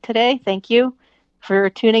Outlook today. Thank you for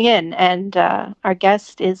tuning in. And our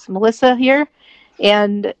guest is Melissa here.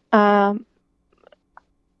 And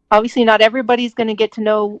obviously not everybody's going to get to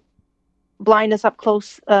know blindness up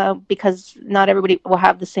close because not everybody will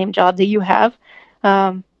have the same job that you have.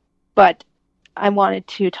 But I wanted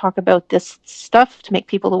to talk about this stuff to make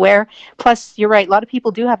people aware. Plus, you're right, a lot of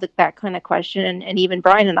people do have that kind of question. And even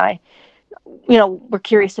Brian and I, we're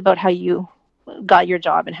curious about how you got your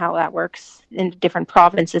job and how that works in different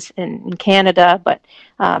provinces in Canada. But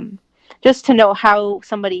just to know how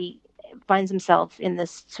somebody finds himself in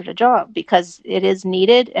this sort of job, because it is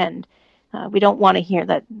needed, and we don't want to hear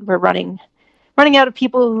that we're running out of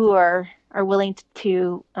people who are willing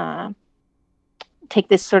to take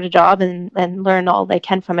this sort of job and learn all they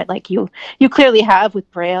can from it, like you clearly have with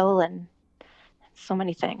Braille and so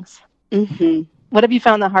many things. Mm-hmm. What have you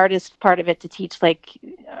found the hardest part of it to teach? Like,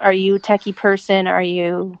 are you a techie person? Are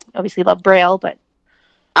you obviously love Braille, but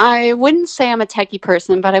I wouldn't say I'm a techie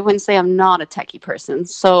person, but I wouldn't say I'm not a techie person.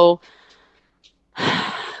 So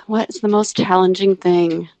what's the most challenging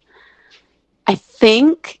thing? I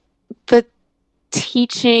think the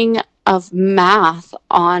teaching of math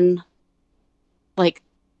on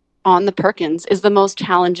the Perkins is the most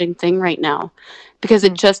challenging thing right now, because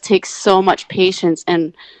it just takes so much patience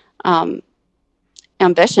and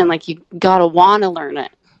ambition. Like, you gotta want to learn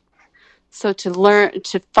it. So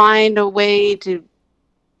to find a way to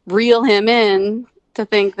reel him in to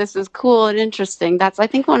think this is cool and interesting, that's, I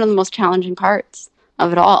think, one of the most challenging parts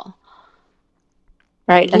of it all.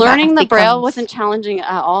 Right. Learning the Braille wasn't challenging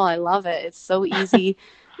at all. I love it. It's so easy.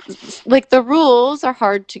 Like, the rules are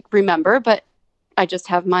hard to remember, but I just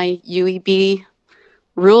have my UEB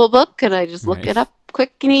rule book and I just look it up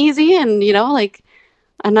quick and easy, and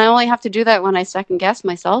and I only have to do that when I second guess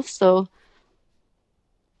myself. So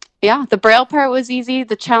yeah, the Braille part was easy.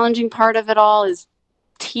 The challenging part of it all is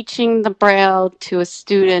teaching the Braille to a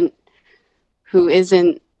student who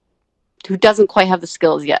doesn't quite have the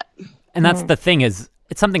skills yet. And that's the thing, is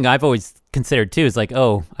it's something I've always considered too, is like,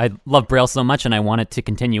 oh, I love Braille so much and I want it to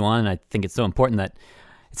continue on. And I think it's so important that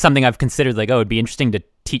it's something I've considered, like, oh, it'd be interesting to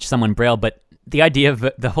teach someone Braille. But the idea of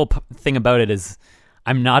the whole thing about it is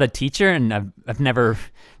I'm not a teacher, and I've never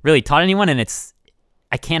really taught anyone, and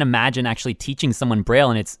I can't imagine actually teaching someone Braille,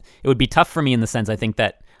 and it would be tough for me in the sense, I think,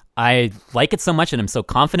 that I like it so much and I'm so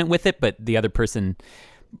confident with it, but the other person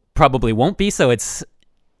probably won't be. So it's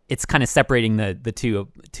kind of separating the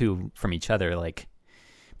two from each other, like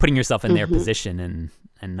putting yourself in their position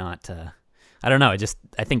and not I don't know.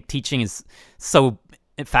 I think teaching is so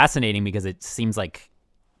fascinating because it seems like,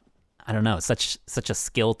 I don't know, such a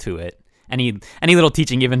skill to it. Any little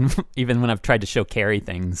teaching, even when I've tried to show Carrie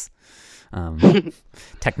things, on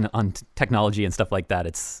technology and stuff like that,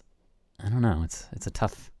 I don't know. It's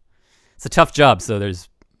a tough job. So I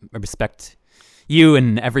respect you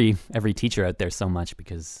and every teacher out there so much,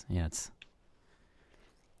 because it's.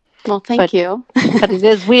 Well, thank you. But it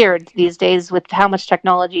is weird these days with how much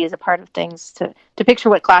technology is a part of things to picture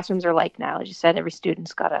what classrooms are like now. As you said, every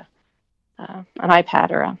student's got an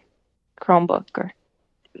iPad or a Chromebook or.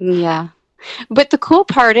 Yeah. But the cool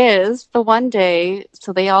part is, the one day,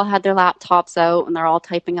 so they all had their laptops out and they're all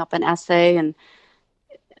typing up an essay, and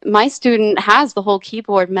my student has the whole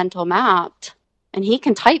keyboard mental mapped and he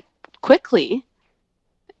can type quickly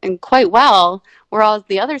and quite well, whereas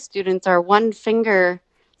the other students are one finger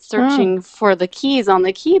searching for the keys on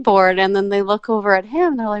the keyboard, and then they look over at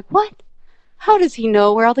him and they're like, what? How does he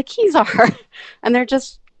know where all the keys are? And they're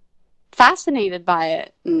just fascinated by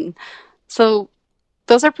it. And so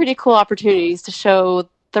those are pretty cool opportunities to show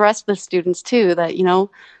the rest of the students too that,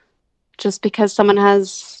 just because someone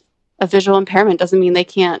has a visual impairment doesn't mean they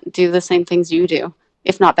can't do the same things you do,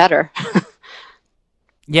 if not better.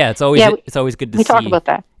 Yeah, it's always good to see talk about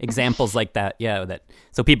that. Examples like that. Yeah,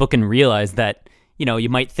 so people can realize that, you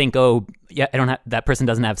might think, oh, yeah, that person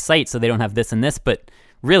doesn't have sight, so they don't have this and this, but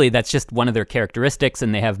really that's just one of their characteristics,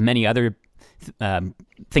 and they have many other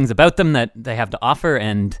things about them that they have to offer,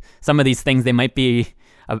 and some of these things they might be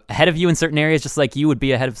ahead of you in certain areas, just like you would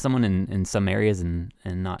be ahead of someone in some areas and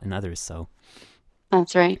not in others. So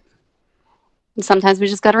that's right. And sometimes we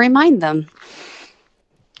just got to remind them.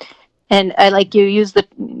 And I like you use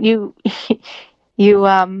you've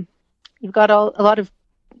got a lot of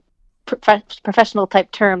professional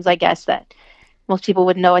type terms, I guess, that most people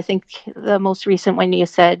would know. I think the most recent one you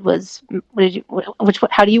said was,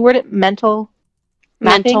 how do you word it? Mental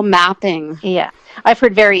mapping. Yeah. I've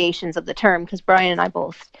heard variations of the term because Brian and I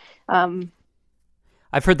both.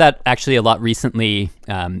 I've heard that actually a lot recently.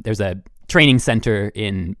 There's a training center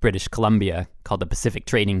in British Columbia called the Pacific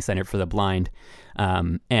Training Center for the Blind.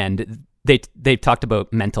 And they've talked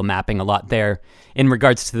about mental mapping a lot there in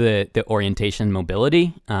regards to the orientation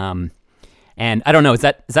mobility. And I don't know, is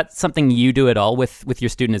that something you do at all with your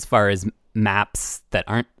student as far as maps that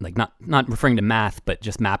aren't like not referring to math, but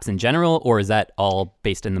just maps in general, or is that all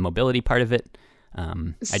based in the mobility part of it?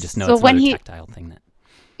 I just know it's another tactile thing that.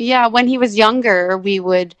 Yeah, when he was younger, we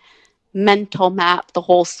would mental map the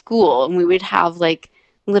whole school, and we would have like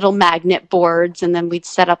little magnet boards, and then we'd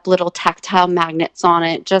set up little tactile magnets on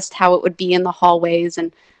it, just how it would be in the hallways,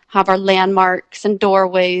 and have our landmarks and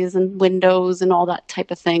doorways and windows and all that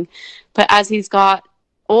type of thing. But as he's got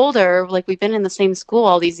older, like we've been in the same school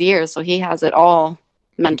all these years, so he has it all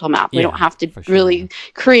mental map. We don't have to really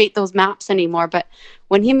create those maps anymore. But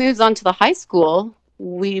when he moves on to the high school,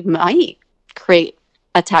 we might create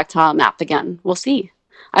a tactile map again. We'll see.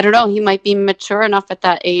 I don't know. He might be mature enough at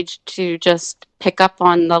that age to just pick up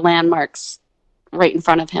on the landmarks right in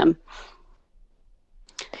front of him.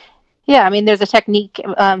 Yeah, I mean, there's a technique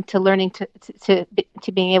to learning to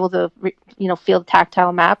being able to, feel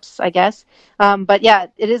tactile maps, I guess. But yeah,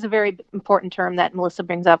 it is a very important term that Melissa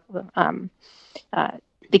brings up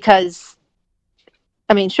because,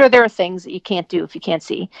 I mean, sure, there are things that you can't do if you can't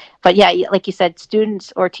see. But yeah, like you said,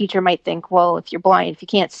 students or teacher might think, well, if you're blind, if you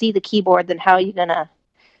can't see the keyboard, then how are you gonna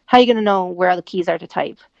know where the keys are to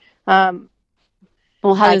type?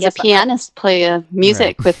 Well, how does a pianist play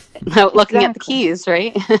music without looking at the keys,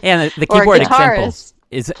 right? And the keyboard example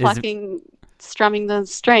is strumming the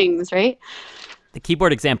strings, right? The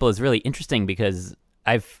keyboard example is really interesting because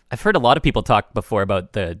I've heard a lot of people talk before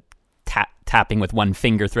about the tapping with one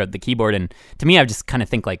finger throughout the keyboard, and to me, I just kind of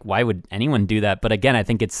think like, why would anyone do that? But again, I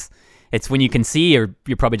think it's when you can see, or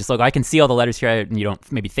you're probably just like, I can see all the letters here, and you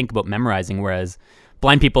don't maybe think about memorizing. Whereas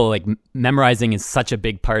blind people, like memorizing is such a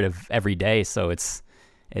big part of every day, so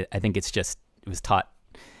I think it was taught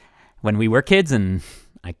when we were kids, and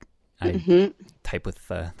I type with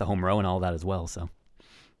the home row and all that as well. So,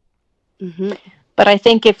 but I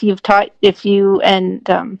think if you and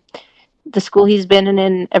the school he's been in,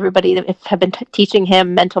 and everybody that have been teaching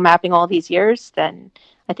him mental mapping all these years, then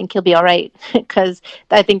I think he'll be all right. Because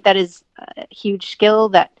I think that is a huge skill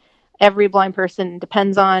that every blind person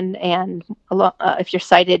depends on, and if you're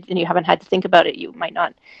sighted and you haven't had to think about it, you might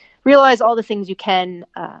not realize all the things you can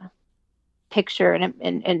picture and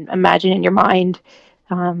imagine in your mind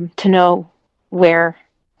to know where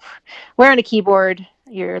in a keyboard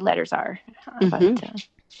your letters are. But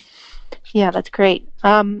yeah, that's great.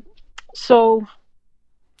 So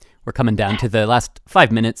we're coming down to the last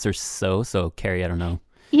 5 minutes or so. So Carrie, I don't know.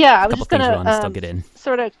 Yeah, I was just going to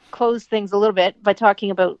sort of close things a little bit by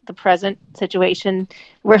talking about the present situation.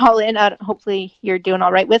 We're all in. Hopefully you're doing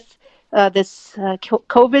all right with this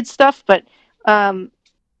COVID stuff, but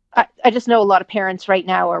I just know a lot of parents right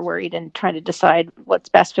now are worried and trying to decide what's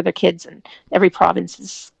best for their kids, and every province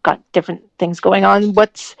has got different things going on.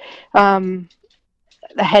 What's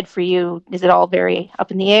ahead for you? Is it all very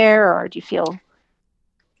up in the air, or do you feel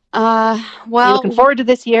are you looking forward to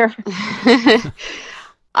this year?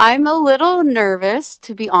 I'm a little nervous,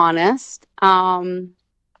 to be honest. The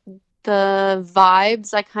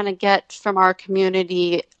vibes I kind of get from our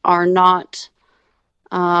community are not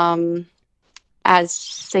as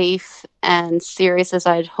safe and serious as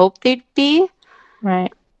I'd hoped they'd be.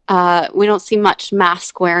 Right. We don't see much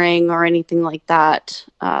mask wearing or anything like that.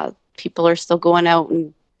 People are still going out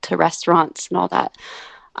to restaurants and all that.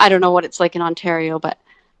 I don't know what it's like in Ontario, but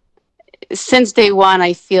since day one,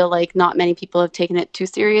 I feel like not many people have taken it too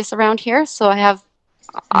serious around here. So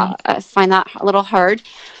I find that a little hard.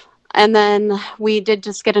 And then we did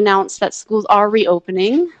just get announced that schools are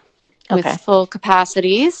reopening with full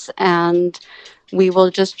capacities, and we will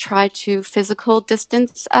just try to physical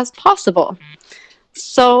distance as possible.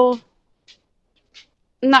 So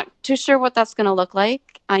I'm not too sure what that's going to look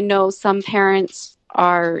like. I know some parents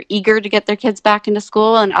are eager to get their kids back into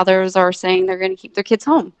school, and others are saying they're going to keep their kids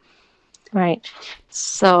home. Right.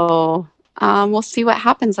 So we'll see what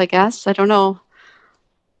happens, I guess. I don't know.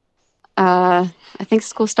 I think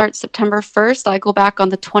school starts September 1st. I go back on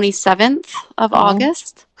the 27th of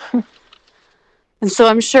August. And so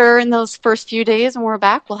I'm sure in those first few days when we're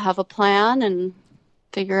back, we'll have a plan and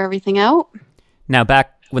figure everything out. Now,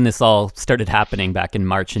 back when this all started happening back in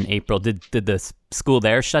March and April, did the school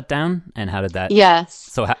there shut down? And how did that? Yes.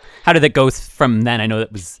 So how did it go from then? I know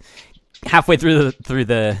it was halfway through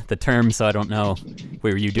the term, so I don't know.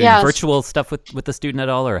 Were you doing virtual stuff with the student at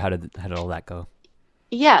all, or how did all that go?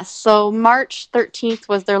 Yes. So March 13th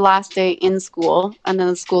was their last day in school, and then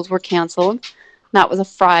the schools were canceled. That was a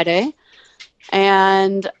Friday.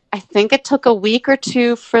 And I think it took a week or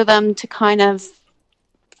two for them to kind of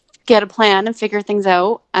get a plan and figure things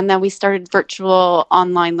out. And then we started virtual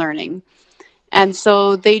online learning. And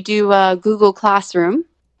so they do a Google Classroom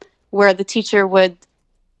where the teacher would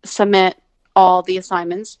submit all the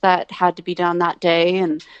assignments that had to be done that day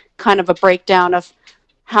and kind of a breakdown of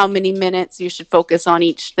how many minutes you should focus on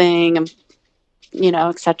each thing, and,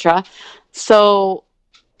 etc. So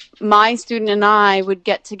my student and I would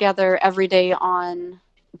get together every day on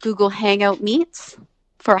Google Hangout Meets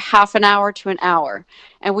for half an hour to an hour,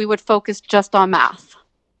 and we would focus just on math.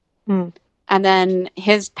 And then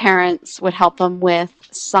his parents would help him with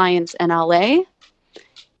science and LA.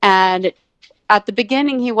 And at the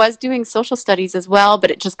beginning, he was doing social studies as well,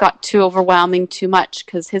 but it just got too overwhelming, too much,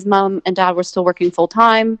 because his mom and dad were still working full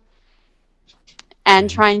time and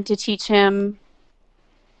trying to teach him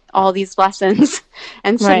all these lessons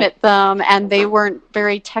and submit them. And they weren't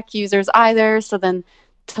very tech users either. So then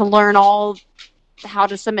to learn how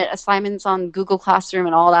to submit assignments on Google Classroom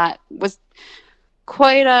and all that was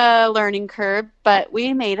quite a learning curve, but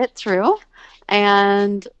we made it through.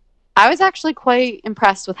 And I was actually quite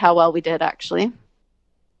impressed with how well we did, actually.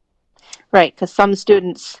 Right, because some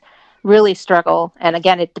students really struggle. And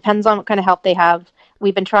again, it depends on what kind of help they have.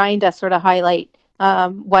 We've been trying to sort of highlight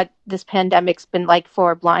what this pandemic's been like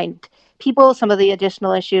for blind people, some of the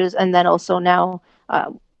additional issues, and then also now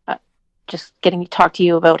just getting to talk to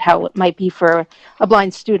you about how it might be for a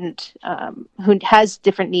blind student who has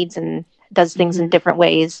different needs and does things in different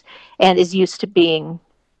ways and is used to being,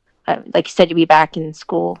 like you said, to be back in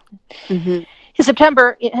school in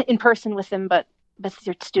September in person with them, but with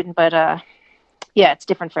your student. But yeah, it's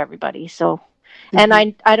different for everybody. So, and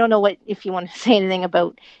I don't know if you want to say anything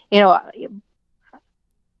about,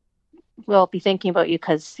 we'll be thinking about you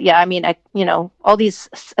because, I mean, all these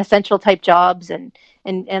essential type jobs and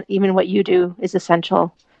even what you do is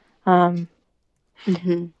essential.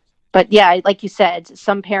 But yeah, like you said,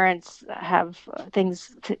 some parents have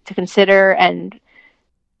things to consider and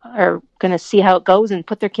are going to see how it goes and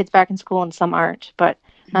put their kids back in school, and some aren't. But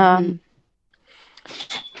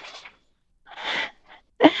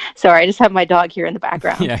sorry, I just have my dog here in the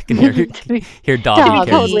background. Yeah, I can hear dog.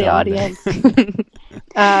 Totally audience.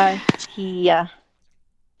 Yeah,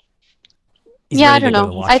 I don't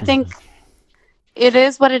know. I think it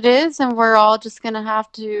is what it is, and we're all just going to have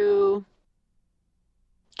to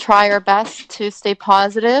try our best to stay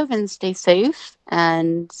positive and stay safe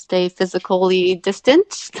and stay physically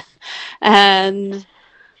distanced. And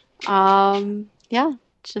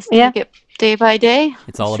just take it day by day.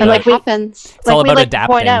 It's all about what happens. It's all about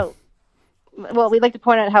adapting. We'd like to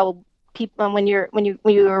point out how people, when you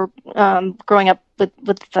were growing up with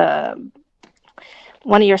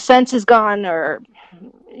one of your senses gone, or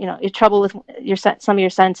your trouble with some of your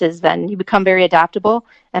senses, then you become very adaptable.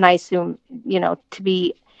 And I assume to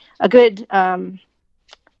be a good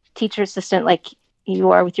teacher assistant like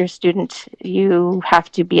you are with your student, you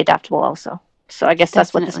have to be adaptable also. So I guess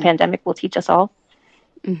that's what this pandemic will teach us all.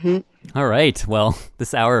 All right. Well,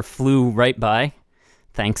 this hour flew right by.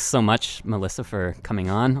 Thanks so much, Melissa, for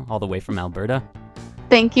coming on all the way from Alberta.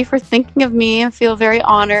 Thank you for thinking of me. I feel very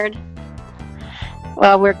honored.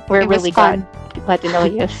 Well, we're really glad to know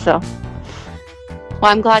you. So,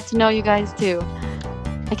 well, I'm glad to know you guys too.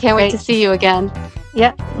 I can't wait to see you again.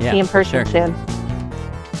 Yeah, see you in person soon.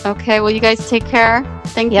 Okay, well, you gus take care.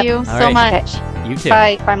 Thank you so much. Okay. You too.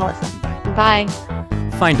 Bye, Melissa. Bye.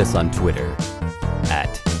 Find us on Twitter at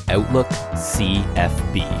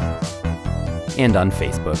OutlookCFB and on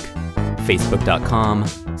Facebook,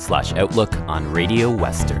 facebook.com/Outlook on Radio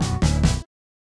Western.